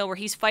stunt reel where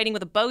he's fighting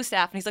with a bow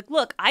staff, and he's like,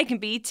 look, I can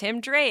be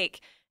Tim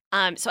Drake.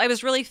 So I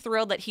was really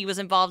thrilled that he was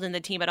involved in the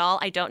team at all.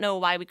 I don't know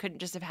why we couldn't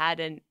just have had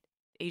an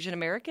Asian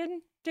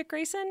American Dick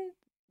Grayson.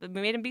 We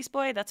made him Beast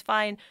Boy. That's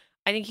fine.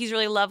 I think he's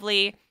really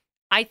lovely.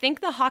 I think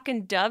the Hawk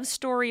and Dove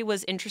story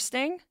was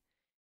interesting,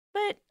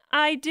 but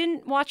I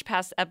didn't watch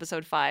past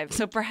episode 5,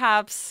 so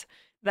perhaps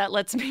that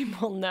lets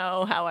people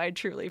know how I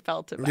truly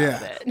felt about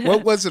it.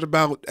 What was it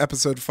about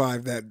episode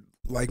 5 that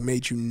like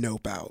made you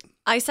nope out?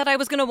 I said I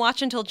was going to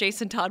watch until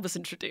Jason Todd was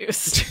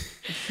introduced.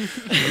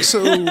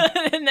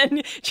 And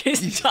then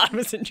Jason Todd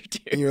was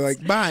introduced. And you're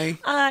like, bye.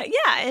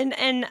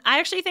 And I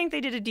actually think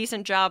they did a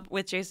decent job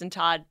with Jason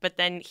Todd, but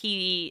then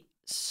he,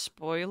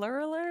 spoiler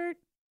alert,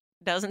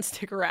 doesn't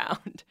stick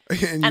around.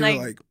 And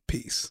you're like,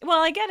 peace.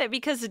 Well, I get it,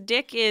 because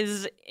Dick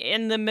is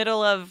in the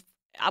middle of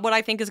what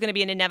I think is going to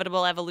be an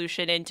inevitable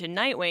evolution into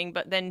Nightwing,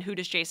 but then who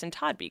does Jason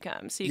Todd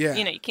become? So you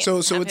can't. So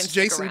it's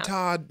Jason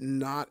Todd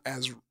not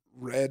as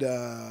Red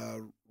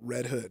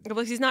Hood.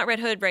 Well, he's not Red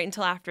Hood right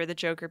until after the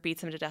Joker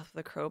beats him to death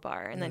with a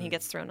crowbar, and then he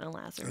gets thrown in a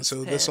Lazarus And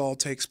so pit. this all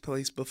takes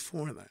place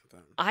before that,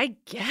 then. I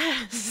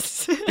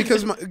guess.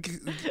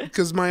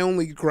 because my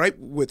only gripe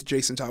with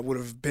Jason Todd would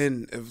have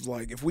been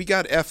if we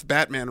got F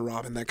Batman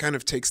Robin, that kind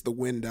of takes the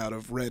wind out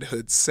of Red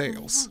Hood's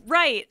sails.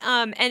 Right.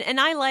 And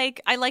I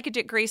like a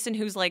Dick Grayson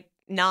who's like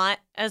not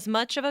as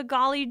much of a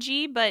golly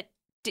gee, but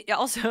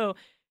also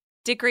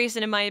Dick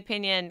Grayson, in my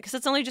opinion, because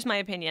it's only just my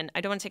opinion,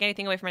 I don't want to take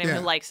anything away from anyone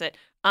who likes it,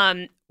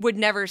 would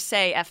never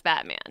say F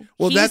Batman.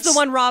 Well, he's the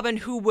one Robin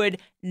who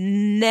would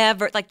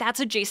never, like,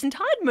 that's a Jason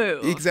Todd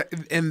move.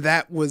 Exactly, and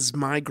that was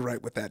my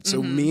gripe with that.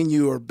 So me and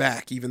you are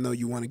back, even though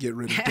you want to get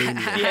rid of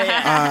Damian.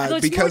 So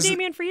it's more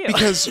Damian for you.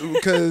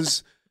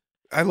 Because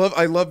I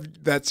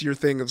love that's your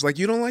thing. It's like,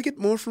 you don't like it,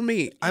 more for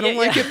me. I don't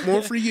like it,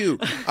 more for you.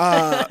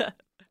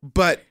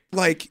 But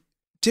like,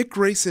 Dick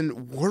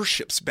Grayson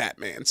worships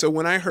Batman. So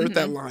when I heard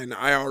that line,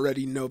 I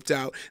already noped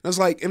out. And I was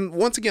like, and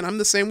once again, I'm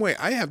the same way.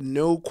 I have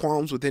no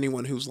qualms with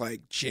anyone who's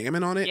like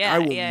jamming on it. I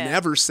will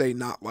never say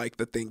not like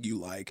the thing you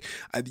like.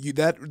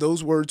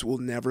 Those words will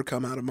never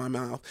come out of my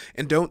mouth.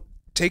 And don't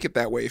take it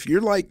that way. If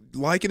you're like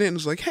liking it and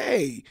it's like,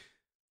 hey,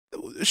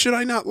 should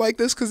I not like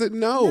this? Because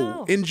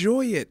no,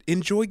 enjoy it.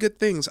 Enjoy good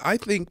things. I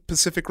think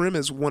Pacific Rim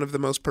is one of the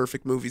most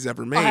perfect movies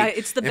ever made.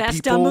 It's the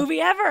best dumb movie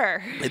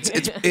ever.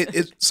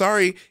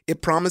 Sorry,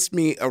 it promised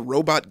me a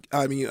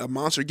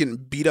monster getting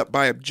beat up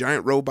by a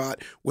giant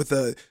robot with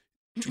a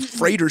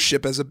freighter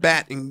ship as a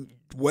bat. And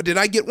what did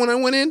I get when I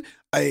went in?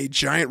 A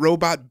giant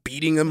robot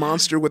beating a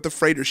monster with a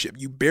freighter ship.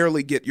 You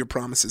barely get your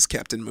promises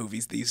kept in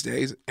movies these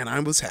days, and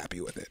I was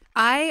happy with it.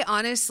 I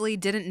honestly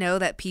didn't know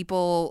that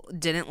people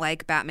didn't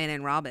like Batman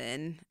and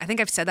Robin. I think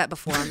I've said that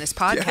before on this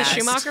podcast. The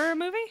Schumacher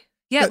movie?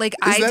 Yeah, Is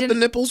that the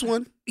nipples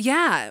one?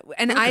 Yeah.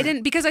 And I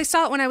didn't, because I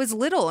saw it when I was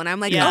little and I'm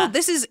like,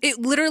 it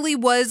literally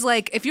was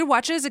like, if you're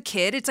watching as a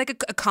kid, it's like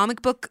a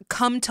comic book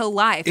come to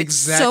life. It's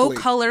so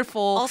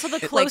colorful. Also the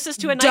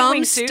closest to a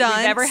Nightwing suit we've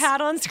ever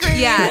had on screen.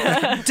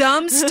 Yeah.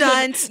 Dumb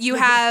stunts. You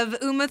have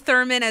Uma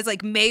Thurman as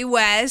like Mae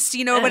West,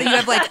 you know, but you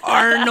have like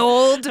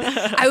Arnold.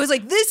 I was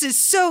like, this is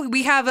so,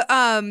 we have,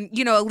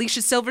 Alicia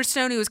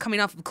Silverstone who was coming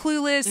off of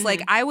Clueless.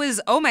 Like I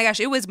was, oh my gosh,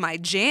 it was my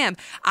jam.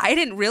 I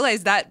didn't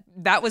realize that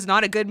was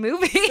not a good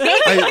movie.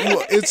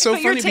 It's so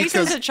funny taste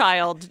because as a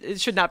child, it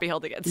should not be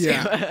held against you.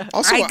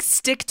 Also, I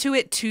stick to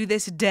it to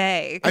this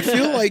day. I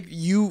feel like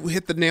you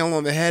hit the nail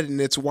on the head, and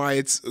it's why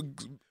it's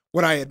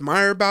what I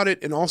admire about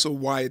it, and also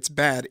why it's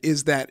bad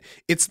is that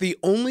it's the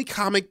only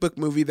comic book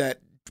movie that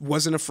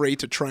wasn't afraid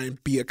to try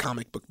and be a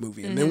comic book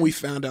movie, and then we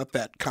found out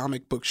that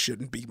comic books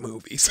shouldn't be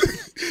movies.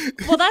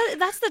 Well,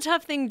 that's the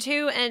tough thing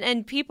too,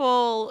 and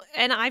people,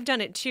 and I've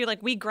done it too.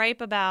 Like we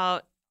gripe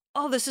about,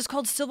 oh, this is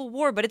called Civil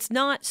War, but it's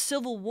not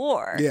Civil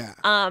War. Yeah.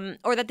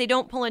 Or that they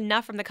don't pull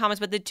enough from the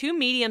comics, but the two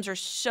mediums are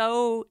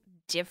so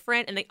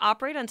different and they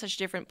operate on such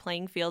different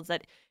playing fields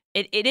that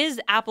it is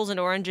apples and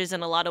oranges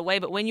in a lot of way.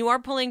 But when you are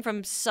pulling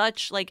from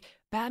such, like,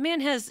 Batman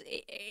has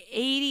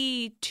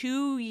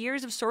 82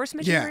 years of source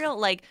material,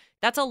 like,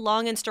 that's a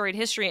long and storied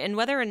history. And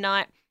whether or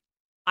not,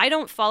 I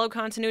don't follow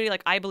continuity,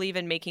 like, I believe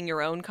in making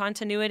your own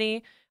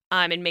continuity.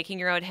 And making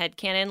your own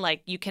headcanon.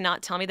 Like, you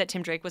cannot tell me that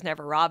Tim Drake was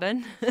never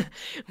Robin,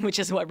 which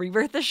is what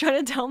Rebirth is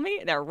trying to tell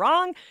me. They're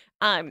wrong.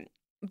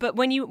 But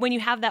when you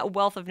have that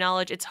wealth of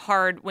knowledge, it's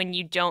hard when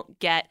you don't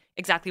get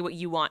exactly what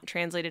you want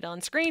translated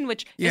on screen,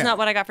 which is not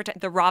what I got for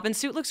the Robin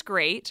suit looks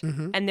great,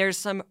 and there's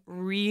some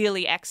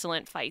really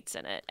excellent fights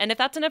in it. And if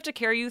that's enough to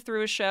carry you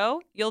through a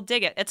show, you'll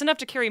dig it. It's enough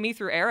to carry me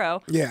through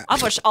Arrow. Yeah.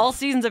 I'll watch all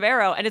seasons of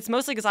Arrow, and it's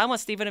mostly because I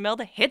want Stephen Amell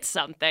to hit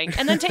something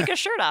and then take his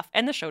shirt off,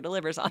 and the show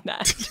delivers on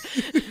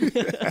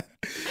that.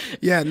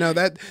 Yeah, no,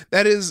 that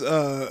is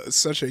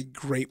such a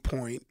great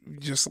point.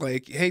 Just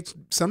like, hey,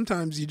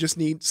 sometimes you just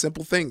need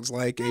simple things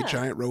like a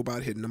giant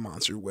robot hitting a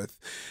monster with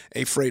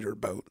a freighter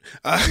boat.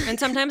 And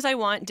sometimes I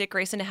want Dick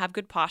Grayson to have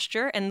good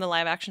posture, and the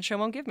live action show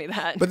won't give me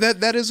that. But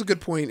that is a good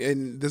point,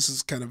 and this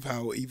is kind of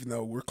how, even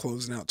though we're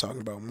closing out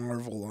talking about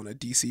Marvel on a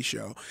DC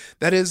show,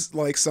 that is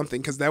like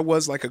something, because that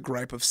was like a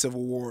gripe of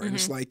Civil War, and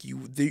it's like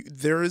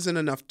there isn't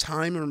enough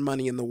time or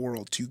money in the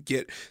world to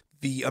get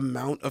the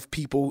amount of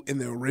people in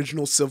the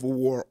original Civil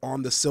War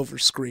on the silver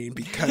screen,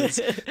 because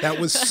that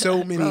was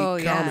so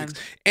many comics.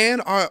 Yeah.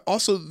 And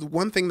also, the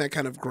one thing that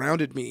kind of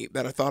grounded me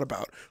that I thought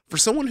about, for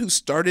someone who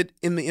started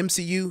in the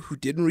MCU who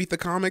didn't read the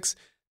comics,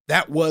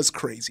 that was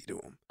crazy to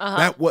him.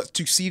 That was,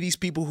 to see these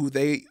people who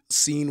they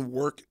seen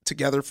work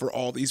together for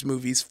all these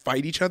movies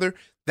fight each other,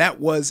 that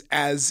was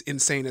as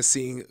insane as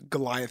seeing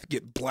Goliath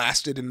get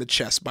blasted in the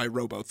chest by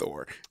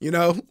Robo-Thor, you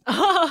know?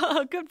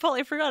 Oh, good Paul.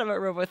 I forgot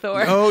about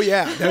Robo-Thor. Oh,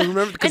 yeah. I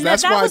remember, because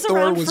that's why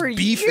Thor was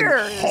beefing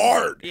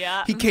hard.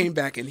 Yeah. He came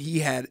back and he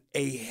had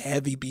a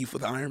heavy beef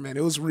with Iron Man.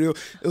 It was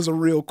a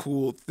real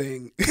cool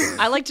thing.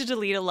 I like to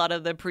delete a lot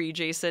of the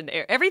pre-Jason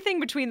era. Everything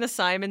between the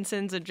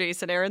Simonsons and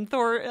Jason Aaron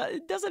Thor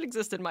doesn't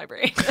exist in my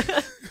brain.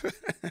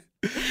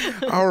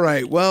 All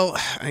right. Well,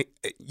 I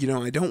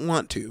don't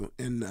want to,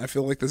 and I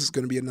feel like this is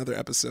going to be another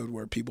episode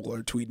where people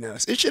are tweeting at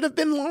us. It should have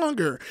been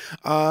longer.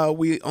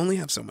 We only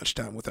have so much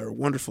time with our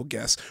wonderful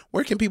guests.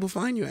 Where can people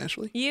find you,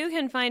 Ashley? You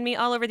can find me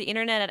all over the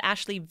internet at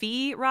Ashley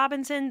V.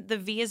 Robinson. The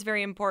V is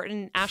very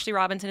important. Ashley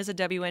Robinson is a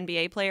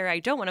WNBA player. I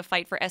don't want to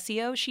fight for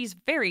SEO. She's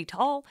very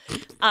tall.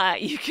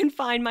 You can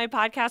find my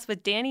podcast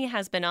with Danny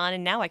has been on,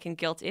 and now I can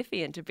guilt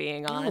Iffy into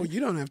being on. Oh, you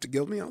don't have to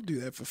guilt me. I'll do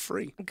that for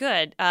free.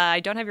 Good. I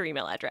don't have your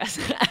email address.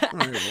 All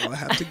right, well, I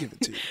have to give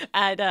it to you.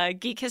 At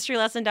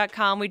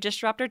geekhistorylesson.com, we just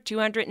dropped our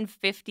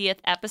 250th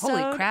episode.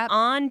 Holy crap.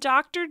 On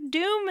Doctor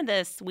Doom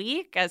this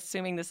week,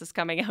 assuming this is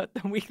coming out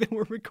the week that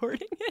we're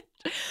recording it.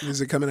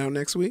 Is it coming out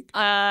next week?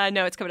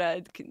 No, it's coming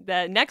out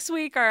next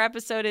week. Our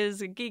episode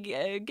is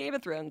Game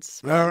of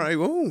Thrones. All right.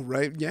 Oh,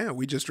 right. Yeah,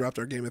 we just dropped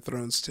our Game of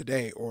Thrones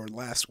today, or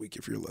last week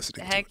if you're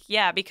listening. Heck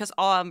yeah, because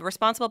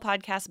responsible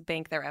podcasts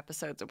bank their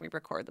episodes and we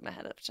record them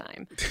ahead of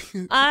time.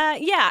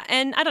 Yeah,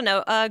 and I don't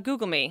know,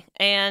 Google me.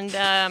 And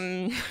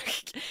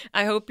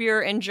I hope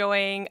you're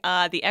enjoying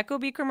the Echo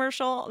Bee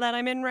commercial that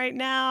I'm in right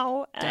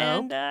now. Dope.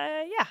 And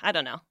yeah, I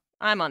don't know.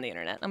 I'm on the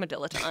internet. I'm a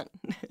dilettante.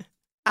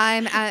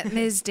 I'm at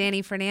Ms.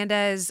 Danny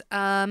Fernandez.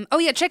 Oh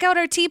yeah, check out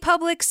our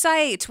TeePublic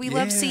site. We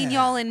love seeing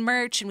y'all in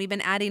merch, and we've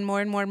been adding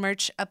more and more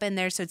merch up in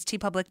there. So it's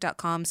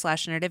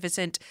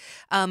teepublic.com/nerdificent.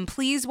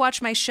 Please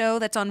watch my show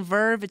that's on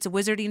Verve. It's a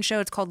wizarding show.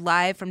 It's called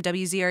Live from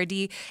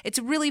WZRD. It's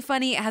really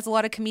funny. It has a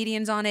lot of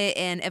comedians on it,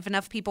 and if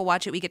enough people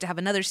watch it, we get to have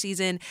another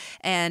season.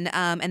 And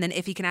then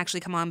if he can actually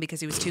come on because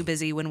he was too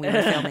busy when we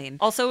were filming.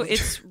 Also,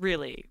 it's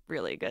really,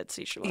 really good. So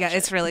you should watch it.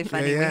 It's really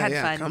funny. We had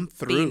fun come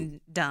through.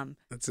 being dumb.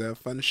 It's a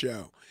fun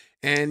show.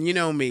 And you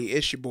know me,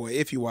 it's your boy,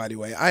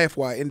 IfyWadiwe,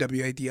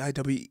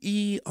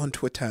 IfyNWADIWE on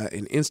Twitter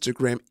and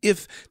Instagram,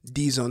 If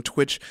D's on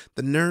Twitch.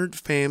 The Nerd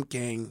Fam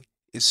Gang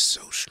is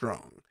so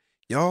strong.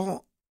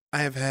 Y'all, I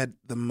have had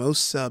the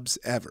most subs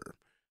ever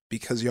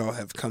because y'all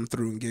have come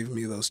through and gave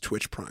me those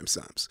Twitch Prime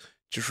subs.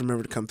 just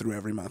remember to come through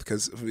every month,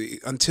 because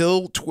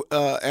until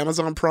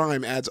Amazon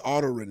Prime adds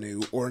auto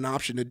renew or an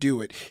option to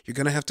do it, you're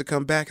going to have to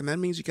come back, and that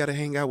means you got to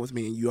hang out with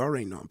me, and you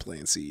already know I'm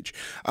playing Siege.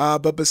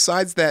 But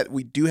besides that,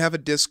 we do have a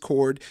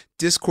Discord,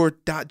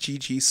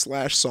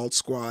 discord.gg/Salt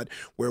Squad,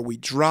 where we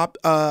drop,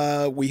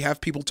 we have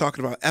people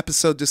talking about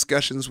episode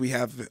discussions. We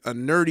have a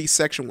nerdy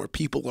section where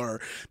people are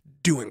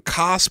doing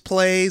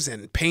cosplays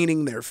and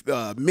painting their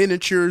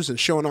miniatures and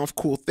showing off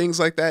cool things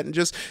like that, and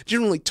just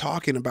generally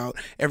talking about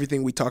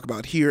everything we talk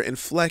about here. And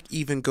Fleck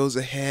even goes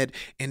ahead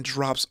and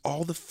drops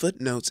all the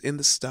footnotes in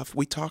the stuff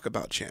we talk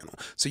about channel,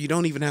 so you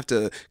don't even have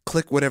to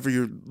click whatever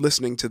you're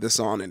listening to this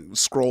on and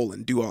scroll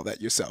and do all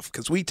that yourself,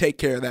 because we take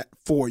care of that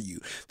for you.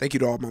 Thank you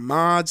to all my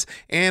mods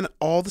and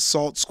all the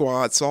Salt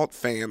Squad, Salt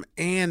fam,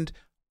 and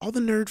all the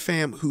nerd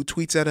fam who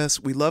tweets at us.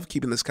 We love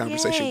keeping this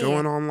conversation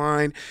going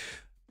online.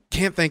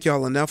 Can't thank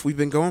y'all enough. We've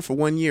been going for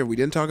 1 year. We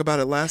didn't talk about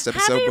it last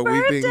episode, Happy but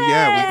birthday! we've been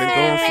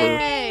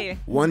going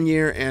for 1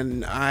 year,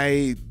 and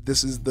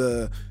this is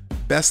the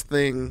best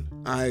thing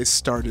I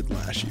started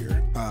last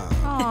year.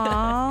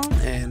 Aww.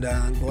 And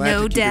I'm glad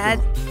no, to keep Dad,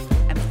 it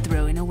going. I'm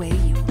throwing away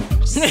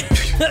yours.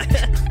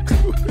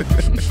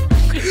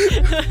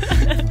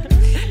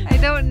 I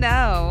don't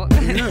know.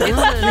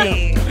 It's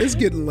late. It's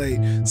getting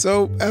late.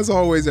 So, as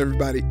always,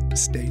 everybody,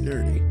 stay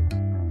nerdy.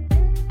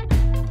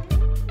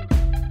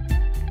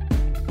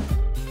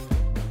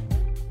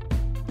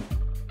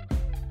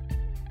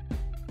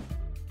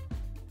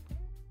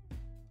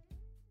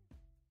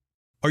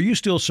 Are you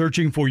still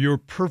searching for your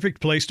perfect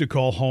place to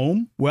call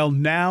home? Well,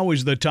 now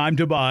is the time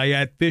to buy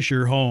at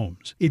Fisher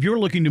Homes. If you're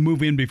looking to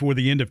move in before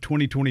the end of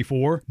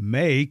 2024,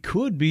 May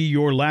could be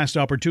your last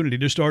opportunity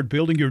to start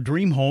building your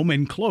dream home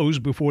and close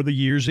before the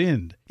year's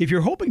end. If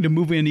you're hoping to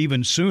move in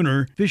even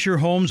sooner, Fisher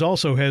Homes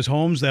also has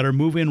homes that are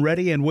move-in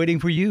ready and waiting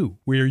for you,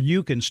 where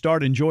you can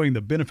start enjoying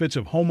the benefits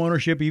of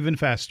homeownership even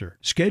faster.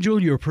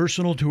 Schedule your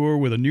personal tour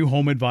with a new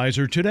home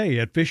advisor today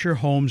at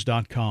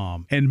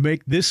FisherHomes.com and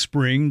make this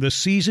spring the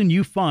season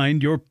you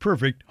find your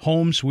perfect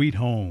home sweet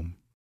home.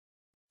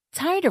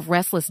 Tired of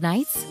restless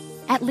nights?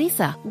 At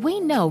Leesa, we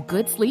know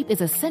good sleep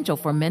is essential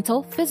for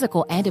mental,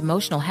 physical, and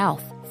emotional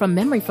health. From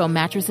memory foam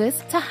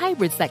mattresses to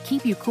hybrids that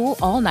keep you cool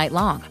all night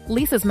long,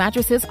 Leesa's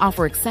mattresses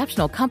offer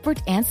exceptional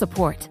comfort and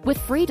support with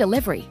free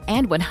delivery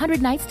and 100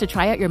 nights to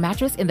try out your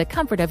mattress in the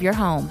comfort of your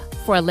home.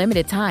 For a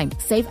limited time,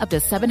 save up to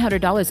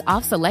 $700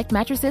 off select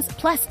mattresses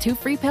plus 2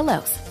 free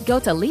pillows. Go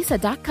to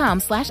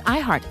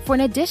leesa.com/iHeart for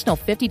an additional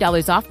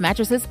 $50 off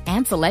mattresses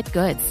and select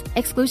goods.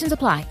 Exclusions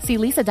apply. See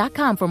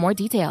leesa.com for more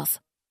details.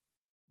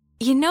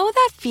 You know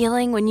that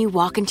feeling when you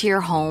walk into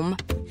your home,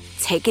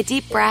 take a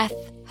deep breath,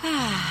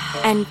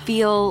 and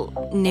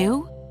feel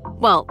new?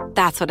 Well,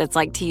 that's what it's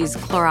like to use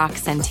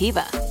Clorox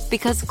Scentiva.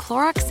 Because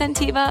Clorox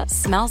Scentiva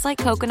smells like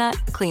coconut,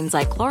 cleans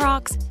like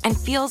Clorox, and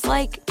feels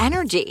like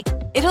energy.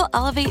 It'll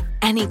elevate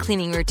any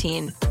cleaning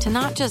routine to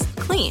not just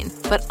clean,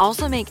 but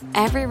also make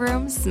every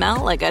room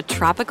smell like a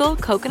tropical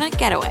coconut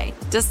getaway.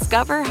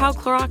 Discover how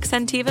Clorox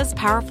Scentiva's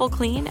powerful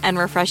clean and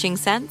refreshing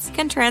scents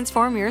can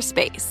transform your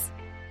space.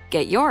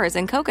 Get yours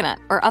in coconut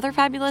or other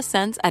fabulous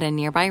scents at a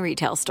nearby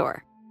retail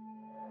store.